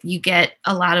Liz, like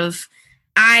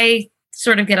I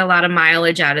sort of get a lot of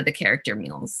mileage out of the character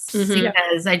meals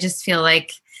because I just feel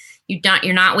like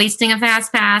you're not wasting a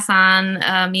fast pass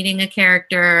on meeting a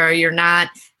character, or you're not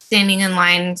standing in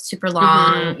line super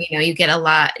long. You get a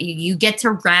lot, you get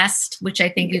to rest, which I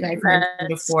think you guys mentioned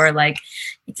before, like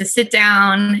it's a sit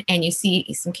down and you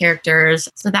see some characters.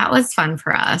 So that was fun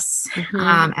for us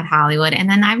at Hollywood. And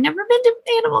then I've never been to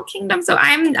Animal Kingdom, so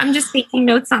I'm just taking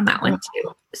notes on that one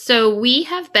too. So we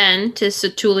have been to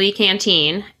Satu'li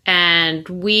Canteen, and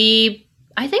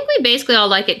I think we basically all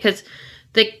like it because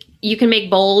you can make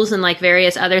bowls and like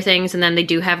various other things, and then they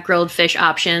do have grilled fish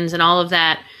options and all of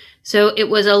that. So it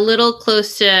was a little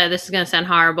close to, this is going to sound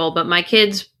horrible, but my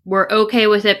kids were okay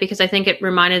with it because I think it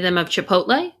reminded them of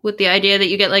Chipotle, with the idea that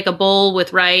you get like a bowl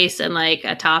with rice and like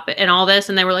a top and all this.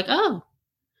 And they were like, oh,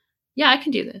 yeah, I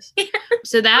can do this.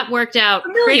 So that worked out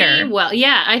pretty well.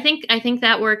 Yeah, I think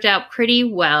that worked out pretty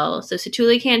well. So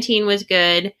Satu'li Canteen was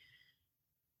good.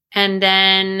 And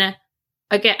then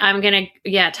again,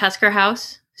 Tusker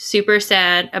House. Super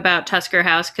sad about Tusker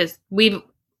House because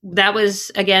that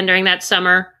was again during that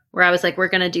summer where I was like, we're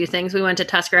going to do things. We went to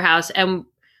Tusker House and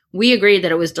we agreed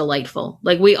that it was delightful.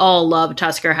 Like, we all loved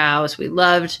Tusker House. We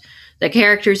loved the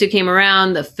characters who came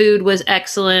around. The food was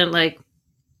excellent. Like,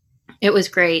 it was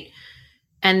great.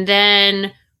 And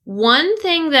then one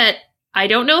thing that I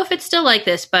don't know if it's still like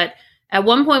this, but at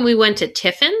one point we went to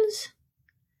Tiffin's.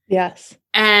 Yes.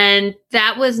 And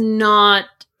that was not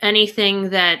anything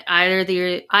that either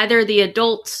the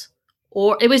adults,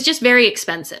 or it was just very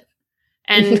expensive.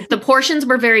 And the portions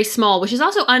were very small, which is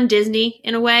also un-Disney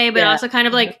in a way, but also kind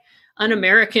of like,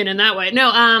 un-American in that way. No,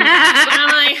 but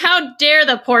I'm like, how dare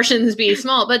the portions be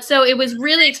small? But so it was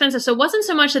really expensive. So it wasn't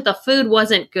so much that the food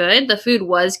wasn't good. The food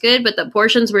was good, but the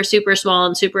portions were super small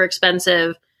and super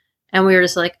expensive. And we were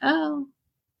just like, oh,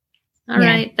 all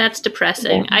right, that's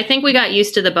depressing. I think we got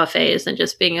used to the buffets and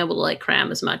just being able to like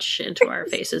cram as much into our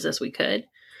faces as we could.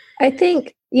 I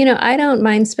think, I don't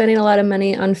mind spending a lot of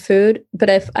money on food, but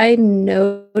if I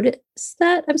notice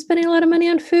that I'm spending a lot of money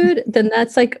on food, then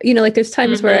that's like, like there's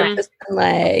times where I'm just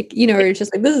like, where you're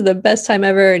just like, this is the best time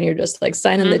ever. And you're just like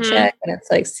signing the check and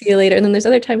it's like, see you later. And then there's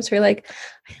other times where like,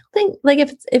 I don't think like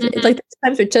if it's like there's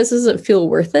times where it just doesn't feel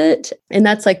worth it. And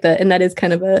that's like and that is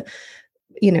kind of a,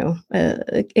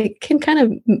 it can kind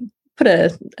of put a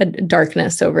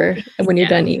darkness over when you're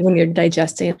done eating, when you're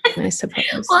digesting, I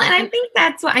suppose. Well, and I think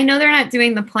that's what I know they're not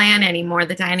doing the plan anymore,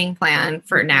 the dining plan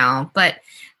for now, but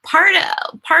part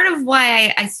of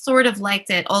why I sort of liked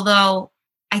it, although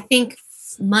I think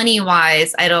money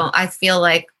wise, I feel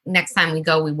like next time we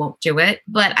go, we won't do it,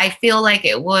 but I feel like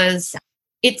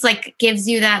it's like gives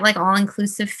you that like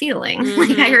all-inclusive feeling.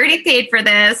 Like I already paid for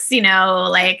this,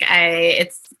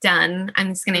 it's done. I'm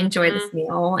just going to enjoy this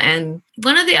meal. And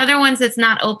one of the other ones that's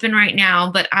not open right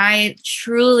now, but I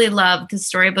truly love the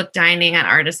Storybook Dining at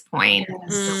Artist Point.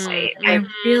 I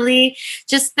really,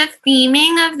 just the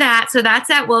theming of that. So that's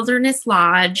at Wilderness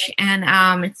Lodge and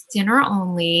it's dinner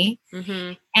only.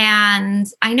 And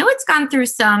I know it's gone through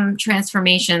some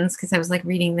transformations because I was like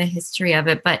reading the history of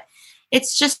it, but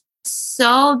it's just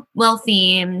so well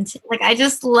themed. Like I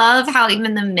just love how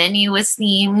even the menu was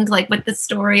themed, like with the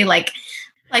story, like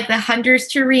the hunter's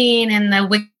tureen and the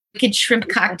wicked shrimp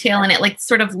cocktail, and it like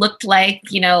sort of looked like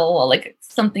like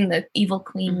something the evil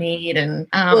queen made. And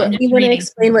you want to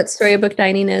explain what Storybook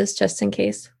Dining is, just in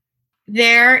case?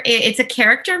 It's a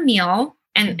character meal.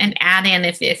 And add in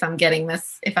if I'm getting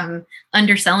this, if I'm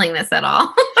underselling this at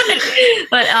all.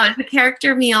 But it's a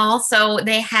character meal. So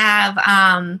they have,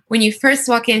 when you first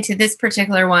walk into this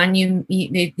particular one,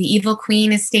 the evil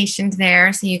queen is stationed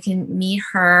there, so you can meet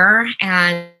her.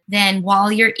 And then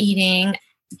while you're eating,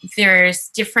 there's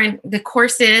the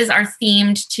courses are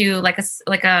themed to like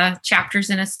a chapters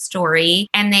in a story,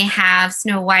 and they have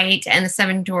Snow White and the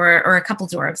 7 dwarfs, or a couple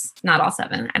dwarves, not all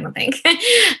 7, I don't think.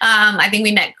 I think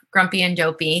we met Grumpy and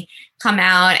Dopey come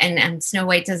out, and Snow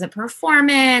White does a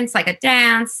performance, like a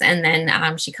dance, and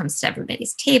then she comes to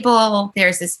everybody's table.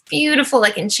 There's this beautiful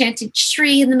like enchanted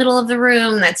tree in the middle of the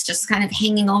room that's just kind of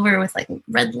hanging over with like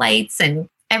red lights, and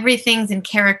everything's in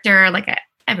character like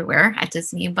everywhere at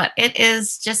Disney, but it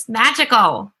is just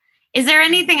magical. Is there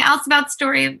anything else about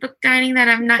Storybook Dining that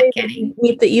I'm not getting?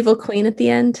 Meet the evil queen at the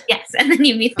end. Yes, and then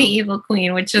you meet the evil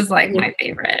queen, which is like my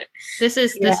favorite. This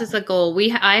is the goal.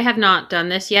 I have not done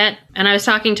this yet, and I was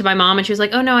talking to my mom, and she was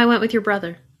like, "Oh no, I went with your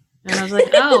brother," and I was like,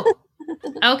 "Oh,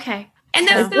 okay." And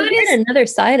the food is another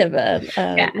side of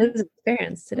Liz's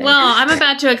experience today. Well, I'm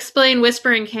about to explain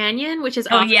Whispering Canyon, which is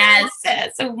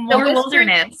so more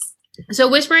wilderness. So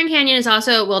Whispering Canyon is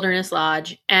also at Wilderness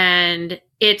Lodge, and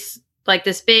it's like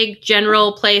this big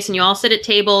general place, and you all sit at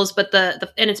tables, but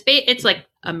it's like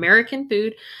American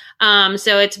food.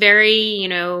 So it's very,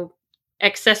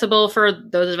 accessible for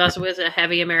those of us with a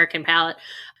heavy American palate.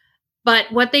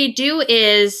 But what they do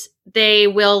is they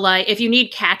will, like, if you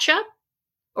need ketchup,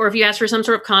 or if you ask for some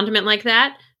sort of condiment like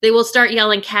that, they will start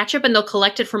yelling ketchup, and they'll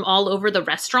collect it from all over the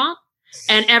restaurant.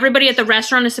 And everybody at the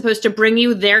restaurant is supposed to bring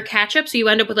you their ketchup. So you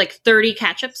end up with like 30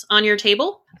 ketchups on your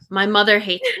table. My mother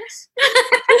hates this.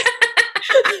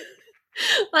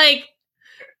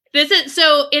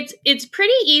 It's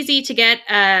pretty easy to get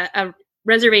a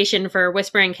reservation for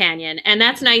Whispering Canyon. And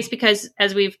that's nice because,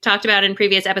 as we've talked about in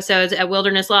previous episodes, at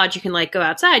Wilderness Lodge, you can like go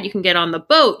outside, you can get on the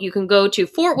boat, you can go to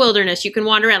Fort Wilderness, you can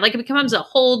wander around. Like it becomes a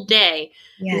whole day.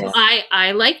 Yes. So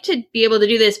I like to be able to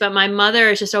do this, but my mother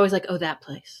is just always like, oh, that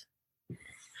place.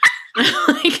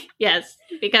 Like, yes,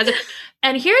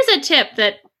 and here's a tip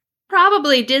that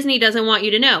probably Disney doesn't want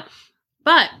you to know,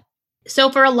 but so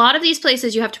for a lot of these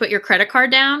places, you have to put your credit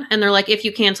card down, and they're like, if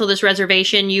you cancel this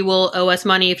reservation, you will owe us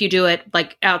money if you do it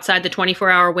like outside the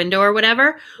 24-hour window or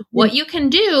whatever. Mm-hmm. What you can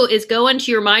do is go into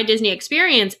your My Disney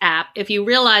Experience app if you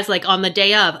realize like on the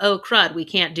day of, oh crud, we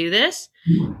can't do this,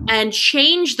 and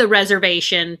change the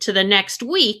reservation to the next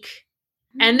week,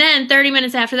 and then 30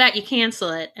 minutes after that, you cancel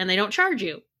it, and they don't charge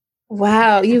you.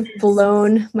 Wow, you've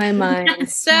blown my mind.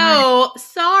 So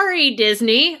sorry,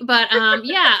 Disney, but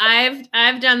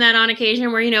I've done that on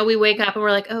occasion where we wake up and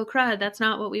we're like, oh crud, that's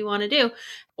not what we want to do,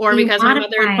 or because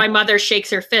my mother shakes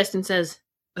her fist and says,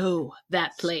 oh,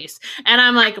 that place, and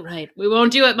I'm like, right, we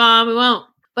won't do it, Mom, we won't.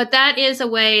 But that is a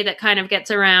way that kind of gets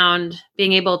around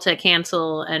being able to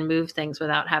cancel and move things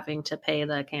without having to pay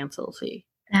the cancel fee.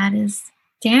 That is,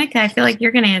 Danica, I feel like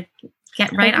you're going to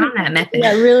get right on that method.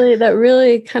 That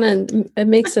really kind of, it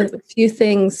makes a few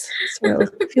things, sort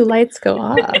of, a few lights go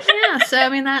off. Yeah, so I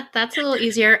mean that's a little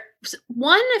easier.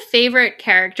 One favorite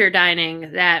character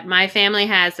dining that my family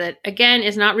has that, again,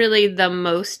 is not really the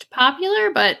most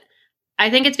popular, but I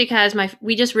think it's because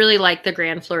we just really like the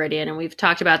Grand Floridian, and we've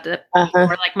talked about the before.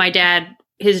 Like my dad,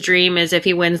 his dream is if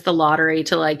he wins the lottery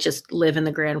to like just live in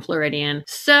the Grand Floridian.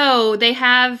 So they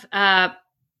have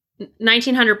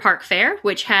 1900 Park Fair,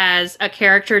 which has a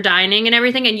character dining and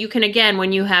everything, and you can, again,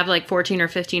 when you have like 14 or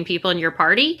 15 people in your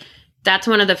party, that's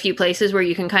one of the few places where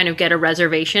you can kind of get a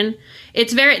reservation.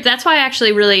 That's why I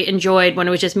actually really enjoyed when it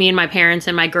was just me and my parents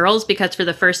and my girls, because for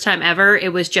the first time ever,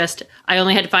 it was just, I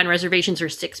only had to find reservations for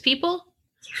 6 people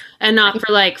and not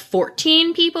for like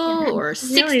 14 people or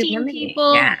 16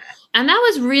 people. Yeah. And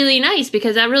that was really nice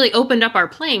because that really opened up our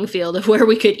playing field of where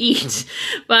we could eat.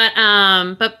 But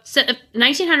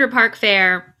 1900 Park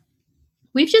Fair,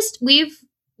 we've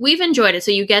enjoyed it.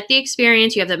 So you get the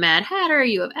experience. You have the Mad Hatter.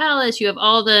 You have Alice. You have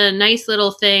all the nice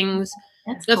little things.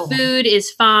 The food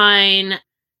is fine.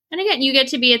 And again, you get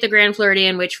to be at the Grand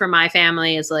Floridian, which for my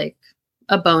family is like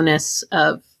a bonus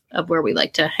of where we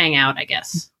like to hang out, I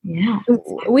guess. Yeah.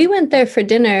 We went there for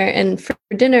dinner, and for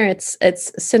dinner it's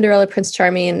Cinderella, Prince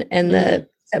Charming, and the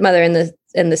stepmother and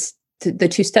the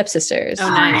 2 stepsisters. Oh,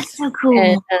 nice. That's so cool.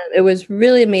 And it was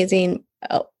really amazing.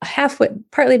 Halfway,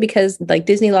 partly because like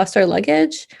Disney lost our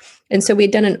luggage, and so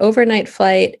we'd done an overnight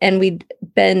flight, and we'd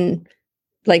been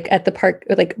like at the park,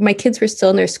 like my kids were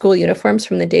still in their school uniforms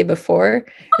from the day before,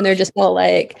 and they're just all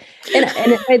like, and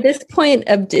at this point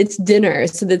it's dinner,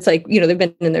 so it's like, they've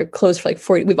been in their clothes for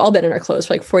like we've all been in our clothes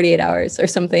for like 48 hours or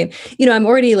something. I'm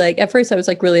already like, at first I was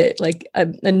like really like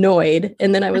annoyed,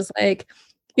 and then I was like,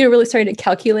 really starting to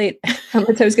calculate how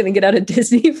much I was going to get out of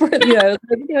Disney for, a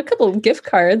couple of gift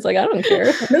cards. Like, I don't care.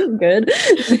 This is good.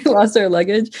 We lost our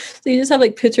luggage. So you just have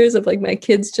like pictures of like my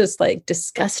kids just like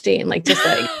disgusting, like just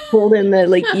like holding the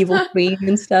like evil queen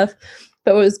and stuff.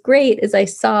 But what was great is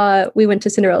we went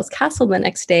to Cinderella's castle the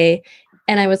next day,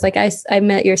 and I was like, I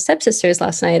met your stepsisters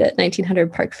last night at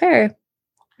 1900 Park Fair.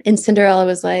 And Cinderella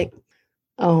was like,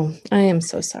 oh, I am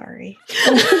so sorry.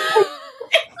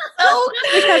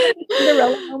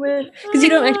 Cinderella moment, because you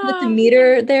don't actually get to meet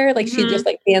her there. Like she just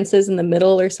like dances in the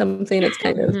middle or something. It's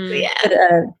kind of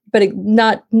but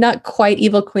not quite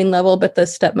evil queen level. But the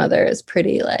stepmother is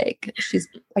pretty like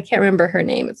I can't remember her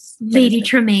name. It's Lady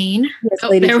Tremaine. Yes,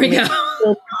 Lady there Tremaine. We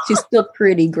go. She's still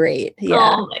pretty great.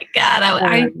 Yeah. Oh my god,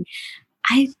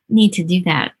 I need to do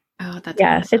that. Oh, that's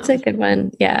awesome. It's a good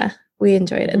one. Yeah. We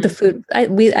enjoyed it. The food, I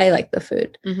like the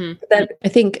food. That I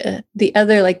think the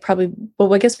other, like probably,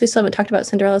 well, I guess we still haven't talked about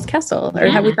Cinderella's Castle, or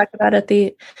have we talked about it?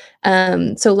 We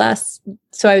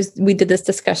did this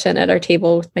discussion at our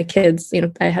table with my kids.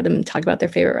 I had them talk about their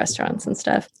favorite restaurants and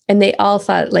stuff, and they all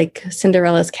thought like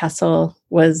Cinderella's Castle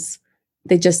was.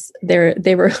 They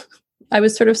were. I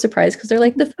was sort of surprised because they're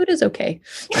like, the food is okay.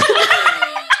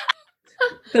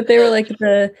 But they were like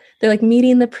they're like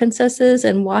meeting the princesses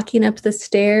and walking up the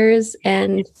stairs,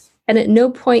 and at no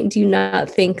point do you not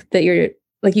think that you're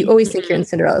like, you always think you're in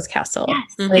Cinderella's castle.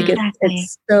 Yes, like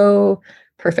it's so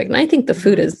perfect. And I think the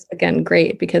food is, again,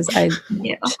 great because I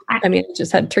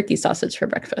just had turkey sausage for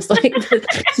breakfast. Like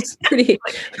it's pretty,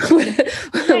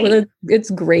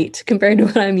 it's great compared to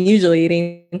what I'm usually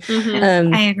eating.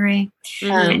 I agree.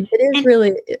 It is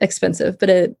really expensive, but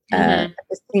at the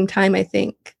same time, I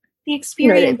think the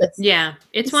experience.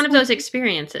 It's one of those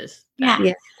experiences.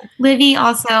 Yeah. Livy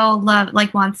also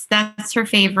that's her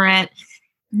favorite.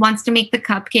 Wants to make the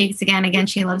cupcakes again.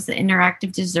 She loves the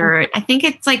interactive dessert. I think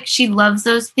it's like she loves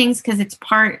those things because it's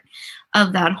part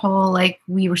of that whole like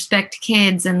we respect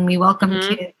kids and we welcome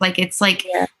kids. Like it's like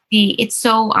it's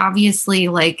so obviously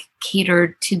like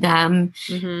catered to them,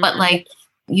 but like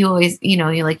you always,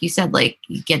 like you said, like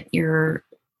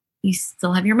you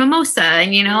still have your mimosa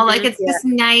and, like it's just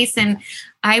nice. And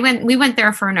we went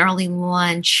there for an early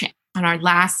lunch on our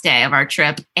last day of our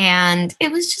trip, and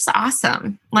it was just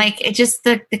awesome. Like it just,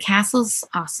 the castle's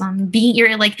awesome.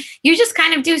 You just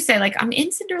kind of do say like, I'm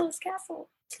in Cinderella's castle.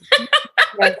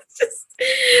 But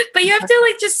you have to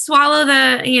like just swallow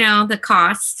the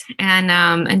cost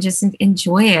and just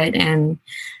enjoy it. And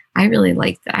I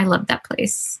really I love that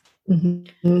place.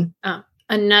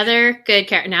 Another good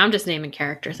character. Now I'm just naming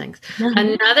character things.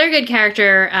 Another good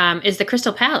character is the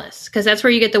Crystal Palace, because that's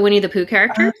where you get the Winnie the Pooh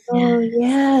character. Oh,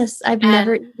 yes. I've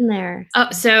never eaten there.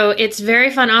 Oh, so it's very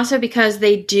fun also because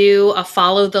they do a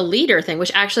follow the leader thing,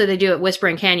 which actually they do at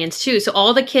Whispering Canyons too. So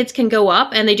all the kids can go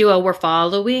up and they do a we're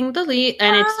following the lead.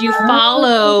 And it's you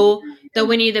follow the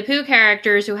Winnie the Pooh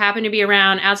characters who happen to be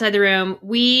around outside the room.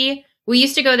 We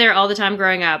used to go there all the time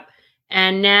growing up.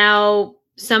 And now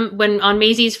when on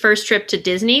Maisie's first trip to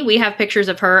Disney, we have pictures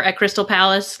of her at Crystal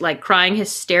Palace, like crying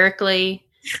hysterically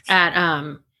at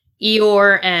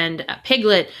Eeyore and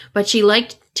Piglet, but she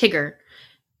liked Tigger,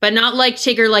 but not like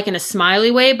Tigger like in a smiley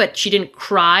way, but she didn't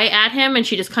cry at him, and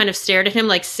she just kind of stared at him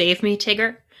like, save me,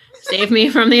 Tigger. Save me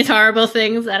from these horrible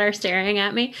things that are staring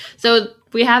at me. So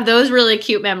we have those really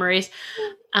cute memories.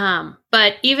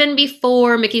 But even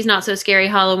before Mickey's Not So Scary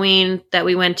Halloween that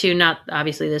we went to, not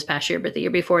obviously this past year, but the year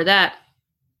before that,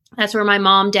 that's where my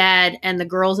mom, dad, and the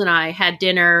girls and I had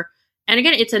dinner. And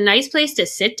again, it's a nice place to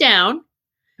sit down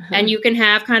and you can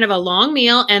have kind of a long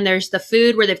meal. And there's the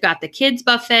food where they've got the kids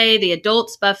buffet, the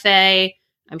adults buffet.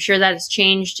 I'm sure that has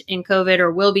changed in COVID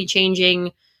or will be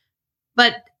changing.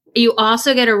 But you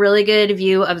also get a really good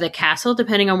view of the castle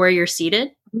depending on where you're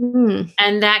seated. Mm.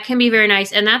 And that can be very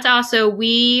nice. And that's also,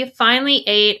 we finally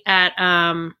ate at,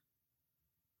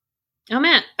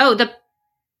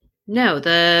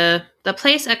 the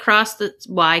place across the,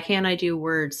 why can't I do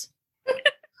words?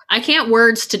 I can't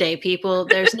words today, people.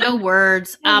 There's no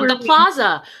words. The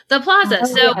plaza. Oh,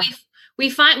 So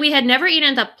we had never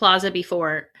eaten at the plaza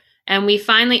before. And we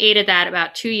finally ate at that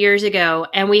about 2 years ago.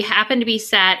 And we happened to be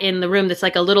sat in the room that's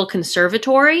like a little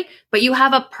conservatory, but you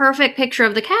have a perfect picture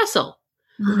of the castle.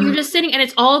 You're just sitting, and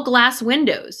it's all glass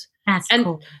windows. That's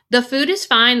cool. The food is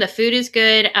fine. The food is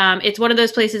good. It's one of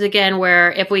those places, again,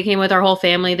 where if we came with our whole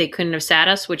family, they couldn't have sat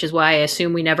us, which is why I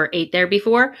assume we never ate there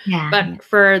before. Yeah. But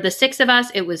for the 6 of us,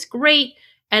 it was great.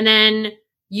 And then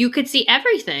you could see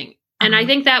everything. And I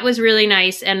think that was really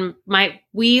nice. And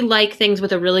we like things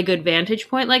with a really good vantage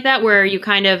point like that, where you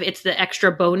kind of, it's the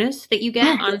extra bonus that you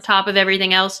get on top of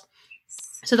everything else.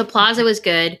 So the plaza was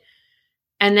good.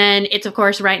 And then it's, of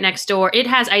course, right next door. It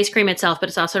has ice cream itself, but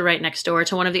it's also right next door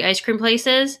to one of the ice cream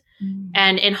places.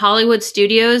 And in Hollywood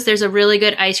Studios, there's a really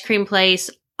good ice cream place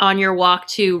on your walk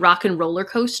to Rock and Roller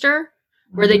Coaster,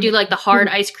 where they do like the hard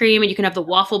ice cream, and you can have the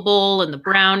waffle bowl and the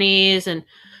brownies. And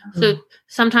so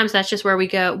sometimes that's just where we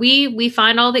go. We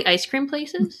find all the ice cream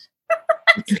places.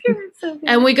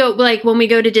 And we go, like when we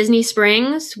go to Disney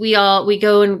Springs, we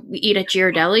go and we eat at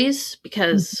Ghirardelli's,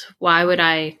 because why would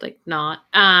I not?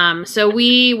 So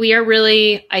we are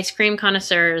really ice cream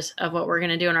connoisseurs of what we're going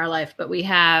to do in our life. But we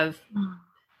have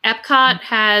Epcot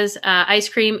has ice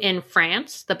cream in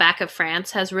France. The back of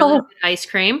France has really good ice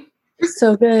cream.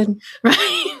 So good.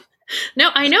 Right. No,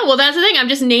 I know. Well, that's the thing. I'm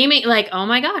just naming, like, oh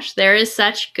my gosh, there is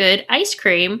such good ice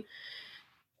cream.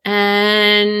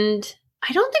 And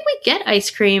I don't think we get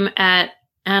ice cream at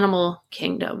Animal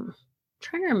Kingdom. I'm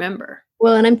trying to remember.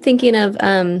 Well, and I'm thinking of,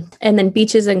 and then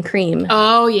Beaches and Cream.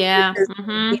 Oh, yeah.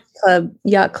 Beach Club,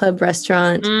 Yacht Club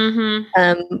restaurant,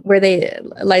 where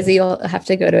Liza, you'll have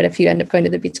to go to it if you end up going to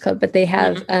the Beach Club, but they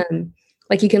have,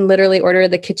 like you can literally order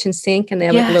the kitchen sink, and they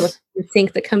have like a little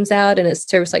sink that comes out, and it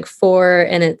serves like 4,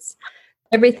 and it's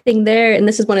everything there. And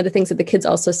this is one of the things that the kids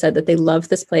also said, that they love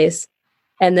this place,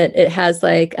 and that it has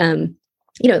like,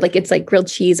 like it's like grilled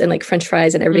cheese and like French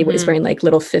fries, and everybody is wearing like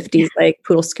little 50s like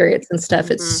poodle skirts and stuff.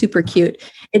 It's super cute.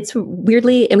 It's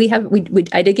weirdly, and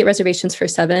I did get reservations for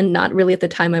 7, not really at the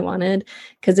time I wanted,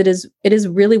 because it is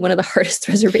really one of the hardest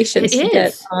reservations to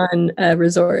get on a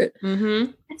resort.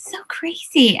 It's so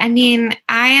crazy. I mean,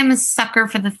 I am a sucker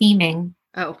for the theming.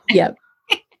 Oh, yep.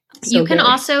 So you can good.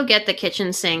 also get the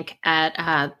kitchen sink at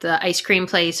the ice cream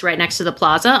place right next to the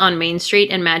plaza on Main Street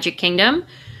in Magic Kingdom.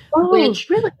 Really?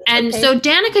 And so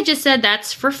Danica just said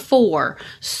that's for 4.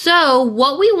 So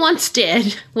what we once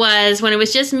did was, when it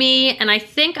was just me, and I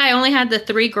think I only had the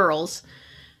 3 girls,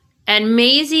 and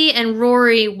Maisie and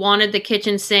Rory wanted the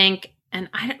kitchen sink, and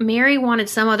Mary wanted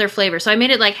some other flavor. So I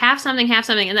made it like half something,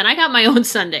 and then I got my own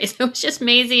sundae. So it was just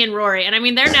Maisie and Rory. And I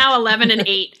mean, they're now 11 and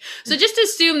 8. So just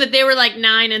assume that they were like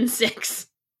 9 and 6.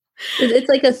 It's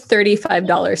like a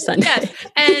 $35 sundae. Yes.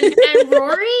 And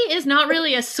Rory is not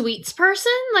really a sweets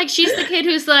person. Like, she's the kid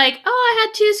who's like, oh, I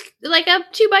had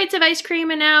 2 bites of ice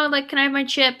cream, and now, like, can I have my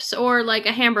chips or like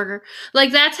a hamburger?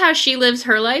 Like, that's how she lives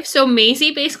her life. So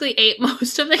Maisie basically ate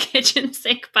most of the kitchen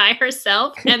sink by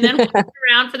herself, and then walked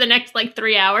around for the next like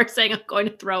 3 hours saying, I'm going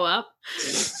to throw up.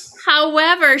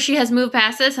 However, she has moved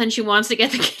past this and she wants to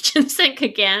get the kitchen sink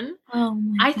again. Oh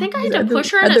my I think I had God. to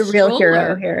push her in a stroller. The real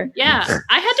hero here. Yeah,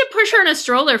 I had to push her in a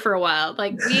stroller for a while.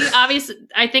 Like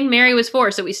I think Mary was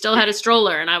 4, so we still had a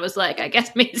stroller, and I was like, I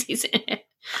guess Maisie's in it.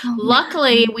 Oh,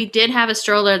 Luckily, we did have a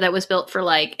stroller that was built for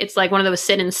it's like one of those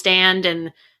sit and stand,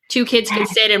 and 2 kids could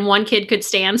sit and 1 kid could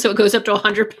stand, so it goes up to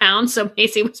 100 pounds. So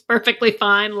Maisie was perfectly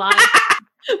fine, lying,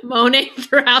 moaning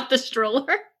throughout the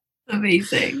stroller.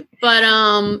 Amazing. But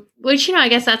which I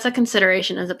guess that's a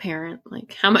consideration as a parent,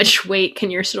 like how much weight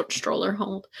can your stroller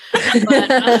hold? But,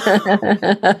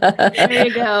 there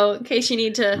you go, in case you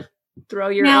need to throw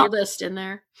your oldest in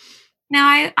there.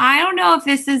 Now I don't know if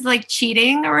this is like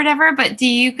cheating or whatever, but do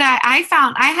you guys? I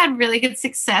found I had really good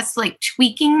success like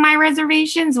tweaking my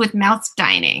reservations with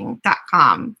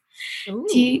mousedining.com.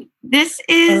 This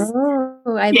is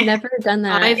I've never done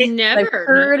that. I've never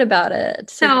heard about it.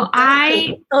 So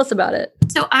tell us about it.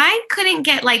 So I couldn't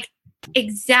get like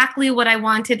exactly what I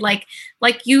wanted, like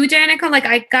you, Danica. Like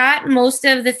I got most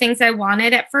of the things I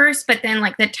wanted at first, but then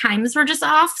like the times were just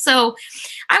off. So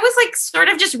I was like sort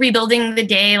of just rebuilding the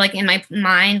day, like in my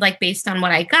mind, like based on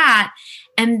what I got.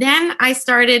 And then I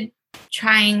started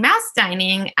trying Mouse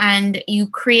Dining, and you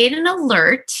create an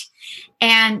alert.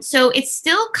 And so it's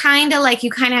still kind of like you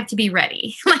kind of have to be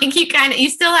ready. Like you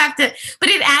still have to, but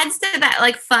it adds to that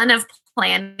like fun of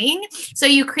planning. So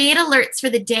you create alerts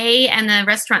for the day and the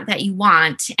restaurant that you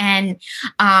want. And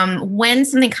when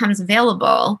something comes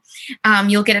available,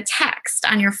 you'll get a text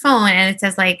on your phone and it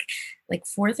says like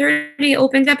 4:30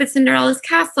 opens up at Cinderella's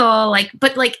Castle.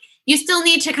 But you still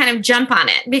need to kind of jump on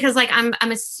it because like I'm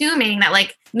assuming that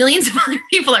like millions of other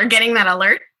people are getting that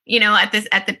alert, at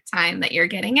the time that you're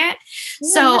getting it. Yeah.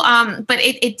 So, but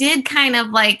it did kind of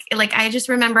like I just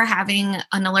remember having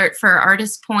an alert for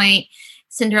Artist Point,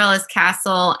 Cinderella's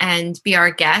Castle, and Be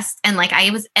Our Guest. And like, I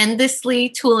was endlessly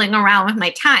tooling around with my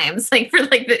times, like for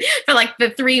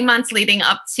the 3 months leading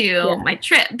up to my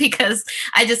trip, because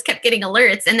I just kept getting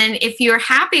alerts. And then if you're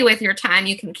happy with your time,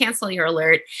 you can cancel your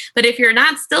alert. But if you're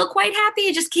not still quite happy,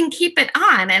 you just can keep it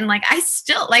on. And like, I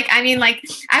still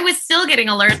I was still getting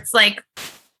alerts, like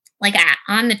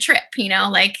on the trip,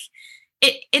 like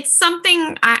it's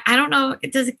something I don't know.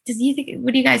 Does you think,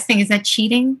 what do you guys think? Is that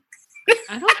cheating?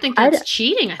 I don't think that's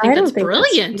cheating. I think that's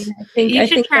brilliant. You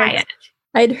should try it.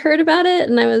 I'd heard about it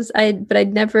and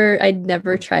I'd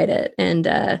never tried it. And,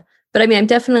 but I mean, I'm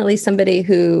definitely somebody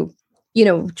who,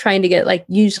 trying to get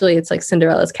usually it's like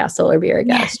Cinderella's Castle or Be Our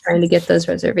Guest, trying to get those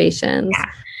reservations. Yeah.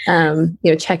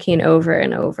 Checking over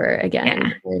and over again.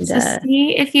 Yeah. And, so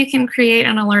see if you can create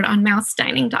an alert on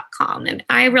mousedining.com. And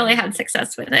I really had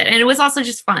success with it. And it was also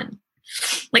just fun.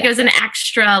 It was an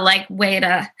extra way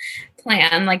to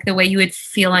plan, the way you would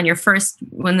feel on your first,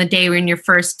 when your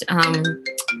first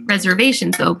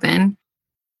reservations open.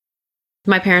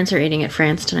 My parents are eating at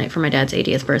France tonight for my dad's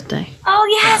 80th birthday. Oh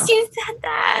yes, you said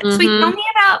that. Mm-hmm. Sweet, tell me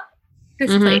about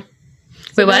this place.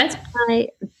 Wait, what?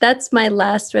 That's my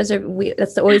last reservation.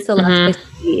 That's always the last place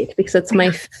to eat because it's my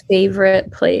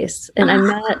favorite place, and I'm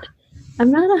not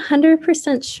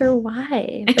 100% sure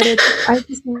why, but I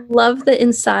just love the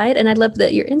inside, and I love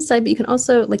that you're inside, but you can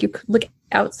also you look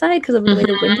outside because of the way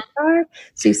the windows are,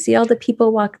 so you see all the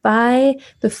people walk by.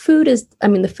 The food's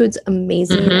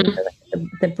amazing.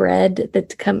 The bread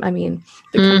that comes in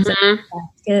a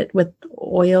basket with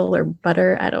oil or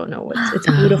butter. I don't know. It's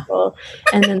beautiful.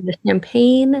 And then the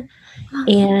champagne,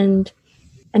 and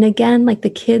again, the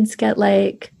kids get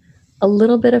a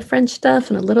little bit of French stuff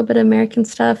and a little bit of American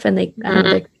stuff, and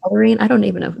they're coloring. I don't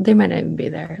even know. They might not even be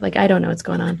there. I don't know what's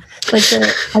going on.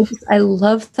 I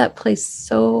love that place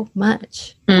so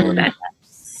much. And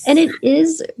it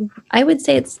is, I would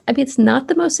say it's not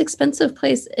the most expensive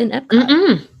place in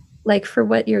Epcot. For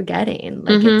what you're getting.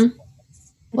 And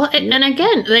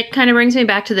again, that kind of brings me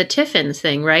back to the Tiffin's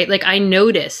thing, right? I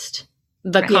noticed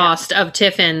the cost of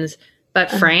Tiffin's,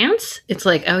 but France, it's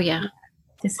oh yeah.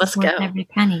 This Let's is worth go. Every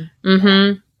penny.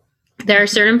 There are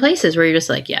certain places where you're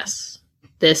just yes,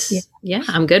 this,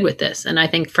 I'm good with this. And I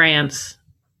think France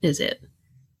is it.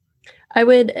 I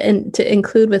would, and to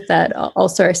include with that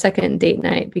also our second date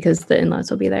night, because the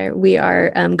in-laws will be there. We are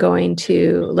going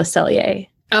to Le Cellier.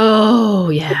 Oh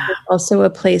yeah. It's also a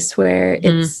place where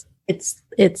it's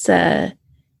the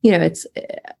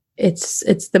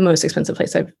most expensive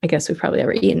place I guess we've probably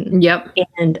ever eaten. Yep.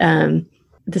 And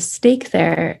the steak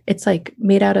there, it's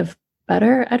made out of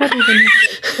butter. I don't even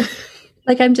know.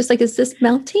 I'm just is this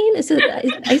melting? Is it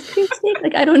ice cream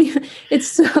steak? I don't even,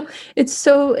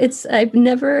 I've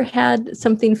never had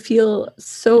something feel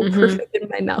so perfect in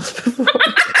my mouth before.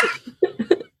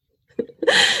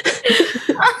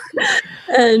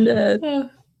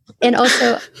 And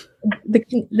also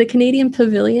the Canadian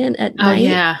Pavilion at night.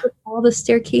 Yeah. With all the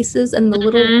staircases and the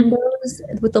little windows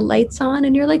with the lights on,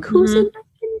 and you're like, who's in that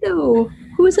window?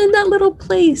 Who's in that little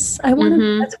place? I want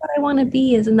to. That's what I want to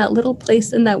be. Is in that little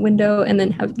place in that window, and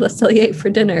then have Le Cellier for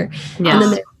dinner. Yes.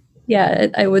 And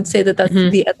then I would say that's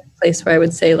the other place where I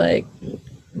would say like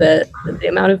the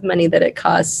amount of money that it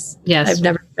costs. Yes. I've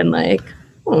never been like,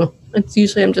 oh, it's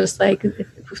usually I'm just like,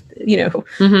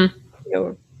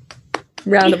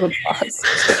 round of applause.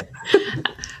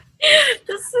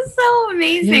 This is so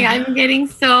amazing. Yeah. I'm getting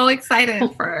so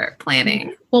excited for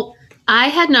planning. Well, I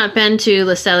had not been to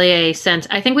Le Cellier since,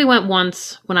 I think we went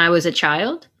once when I was a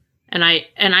child. And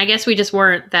I guess we just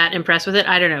weren't that impressed with it.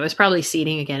 I don't know. It was probably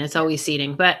seating again. It's always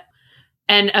seating.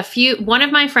 One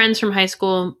of my friends from high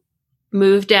school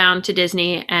moved down to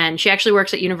Disney, and she actually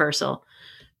works at Universal.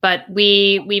 But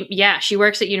she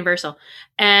works at Universal.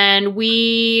 And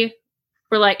we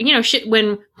were like,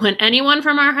 when anyone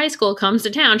from our high school comes to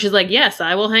town, she's like, yes,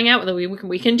 I will hang out with them.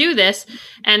 We can do this.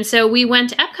 And so we went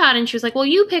to Epcot, and she was like, well,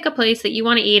 you pick a place that you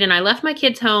want to eat. And I left my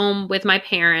kids home with my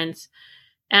parents.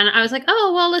 And I was like,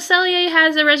 oh, well, Le Cellier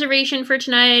has a reservation for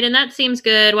tonight, and that seems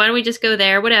good. Why don't we just go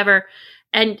there? Whatever.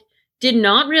 And did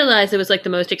not realize it was like the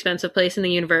most expensive place in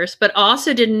the universe, but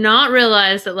also did not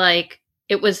realize that like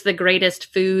it was the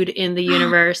greatest food in the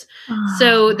universe.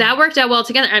 So that worked out well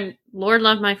together. And Lord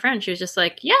loved my friend. She was just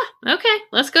like, yeah, okay,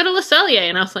 let's go to Le Cellier.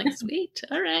 And I was like, sweet.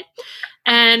 All right.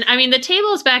 And I mean, the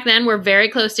tables back then were very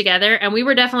close together, and we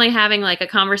were definitely having like a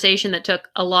conversation that took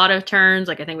a lot of turns.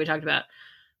 Like I think we talked about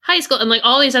high school and like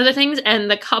all these other things.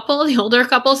 And the older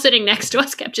couple sitting next to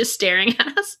us kept just staring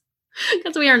at us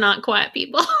because we are not quiet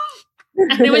people.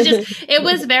 And it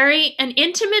was very an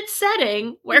intimate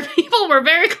setting where people were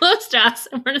very close to us,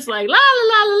 and we're just like, la, la,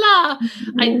 la, la,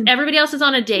 la. Everybody else is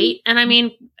on a date. And I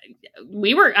mean, I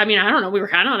don't know, we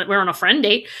were on a friend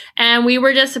date, and we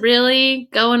were just really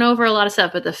going over a lot of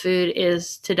stuff, but the food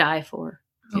is to die for.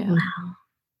 Yeah. Oh, wow.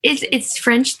 It's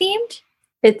French themed?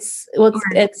 It's a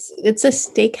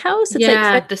steakhouse. It's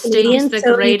like the steak is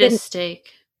the greatest steak.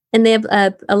 And they have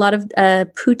a lot of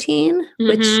poutine,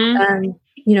 which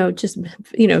just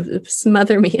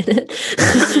smother me in it.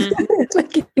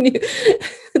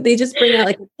 They just bring out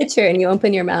like a pitcher, and you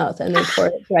open your mouth, and they pour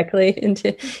it directly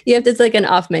into. It's like an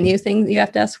off menu thing that you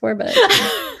have to ask for, but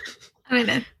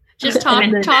just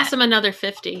toss them another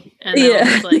 50, and they'll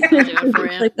do it for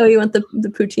you. Like, oh, you want the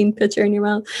poutine pitcher in your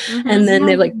mouth, and then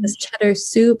they have like this cheddar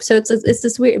soup. So it's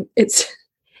this weird.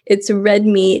 It's red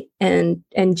meat and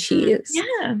cheese.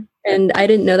 Yeah, and I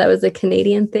didn't know that was a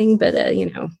Canadian thing, but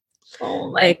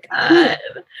oh my God.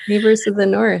 Neighbors of the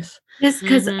North. Just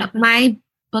because my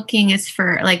booking is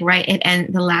for like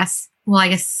the last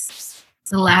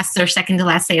or second to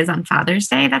last day is on Father's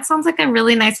Day. That sounds like a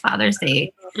really nice Father's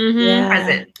Day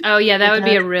present. Oh yeah, that would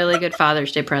be a really good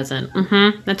Father's Day present.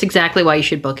 That's exactly why you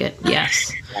should book it.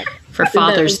 Yes, for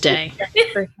Father's Day.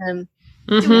 For him.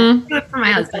 Do it for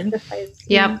my husband.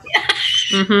 Yep.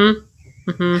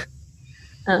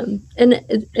 And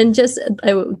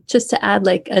just to add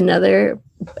like another,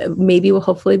 maybe will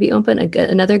hopefully be open.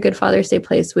 Another good Father's Day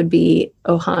place would be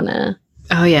Ohana.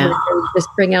 Oh yeah, just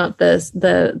bring out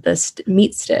the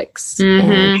meat sticks,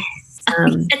 and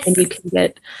you can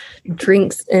get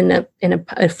drinks in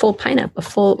a full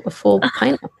pineapple, a full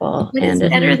pineapple. And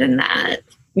better than that.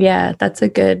 Yeah, that's a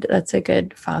good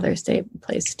Father's Day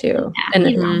place too. Yeah, and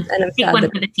I'm take one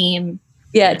for the team.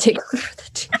 Yeah, take one for the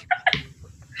team.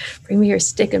 Bring me your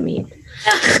stick of meat.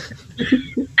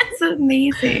 That's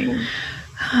amazing.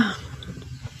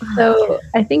 So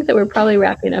I think that we're probably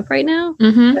wrapping up right now.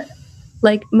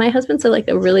 Like my husband said like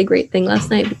a really great thing last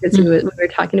night, because we were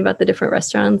talking about the different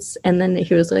restaurants, and then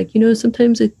he was like,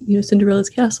 sometimes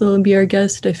Cinderella's Castle and Be Our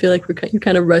Guest, I feel like you're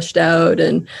kind of rushed out,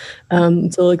 and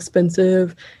it's a little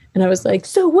expensive. And I was like,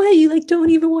 so what? You like don't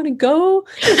even want to go?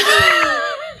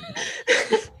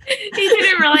 He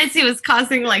didn't realize he was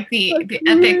causing like the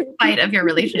epic fight of your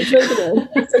relationship.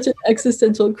 Such an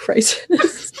existential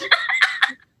crisis.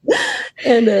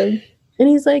 And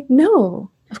he's like, no,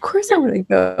 of course I want to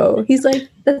go. He's like,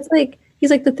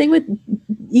 the thing with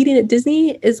eating at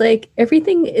Disney is like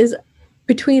everything is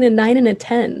between a 9 and a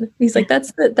 10. He's like,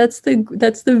 that's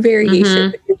the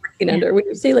variation that you're working under. When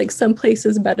you say like some place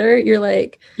is better, you're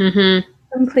like,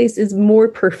 some place is more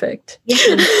perfect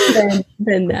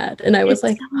than that. And I was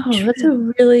like, oh, that's a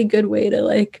really good way to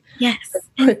like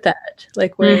put that.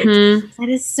 Like where that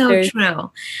is so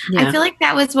true. Yeah. I feel like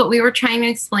that was what we were trying to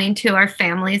explain to our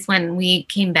families when we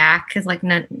came back, because like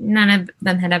none of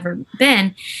them had ever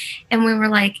been. And we were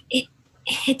like,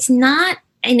 it's not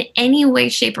in any way,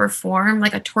 shape, or form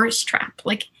like a tourist trap,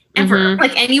 like ever,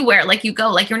 like anywhere, like you go,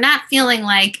 like you're not feeling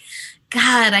like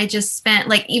God, I just spent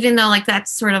like, even though like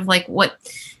that's sort of like what,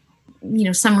 you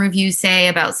know, some reviews say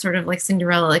about sort of like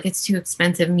Cinderella, like it's too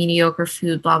expensive, mediocre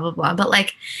food, blah, blah, blah. But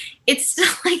like, it's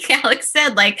still like Alex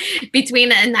said, like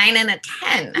between a 9 and a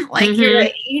 10, like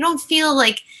you don't feel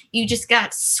like you just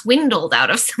got swindled out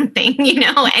of something, you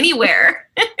know, anywhere.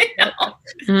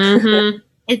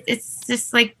 It's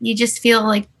just like, you just feel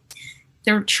like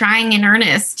they're trying in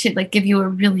earnest to like give you a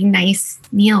really nice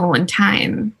meal and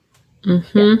time.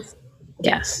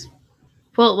 Yes.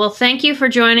 Well, thank you for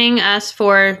joining us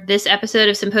for this episode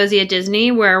of Symposia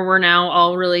Disney, where we're now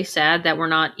all really sad that we're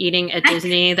not eating at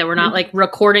Disney, that we're not like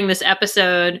recording this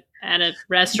episode at a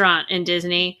restaurant in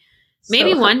Disney.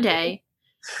 Maybe one day,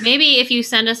 maybe if you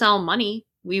send us all money,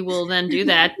 we will then do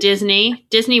that. Disney,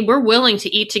 we're willing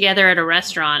to eat together at a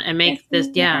restaurant and make this.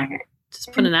 Yeah.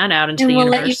 Just putting that out into the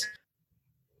universe.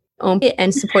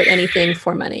 And support anything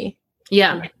for money.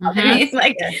 Yeah. It's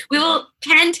like, we will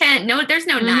 10. No, there's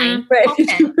no 9.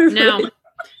 Right.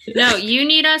 No, you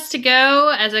need us to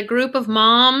go as a group of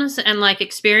moms and like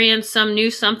experience some new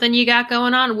something you got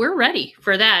going on. We're ready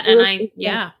for that. And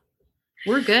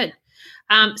we're good.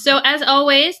 So as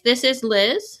always, this is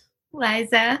Liz,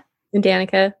 Liza, and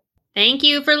Danica. Thank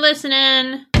you for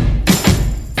listening.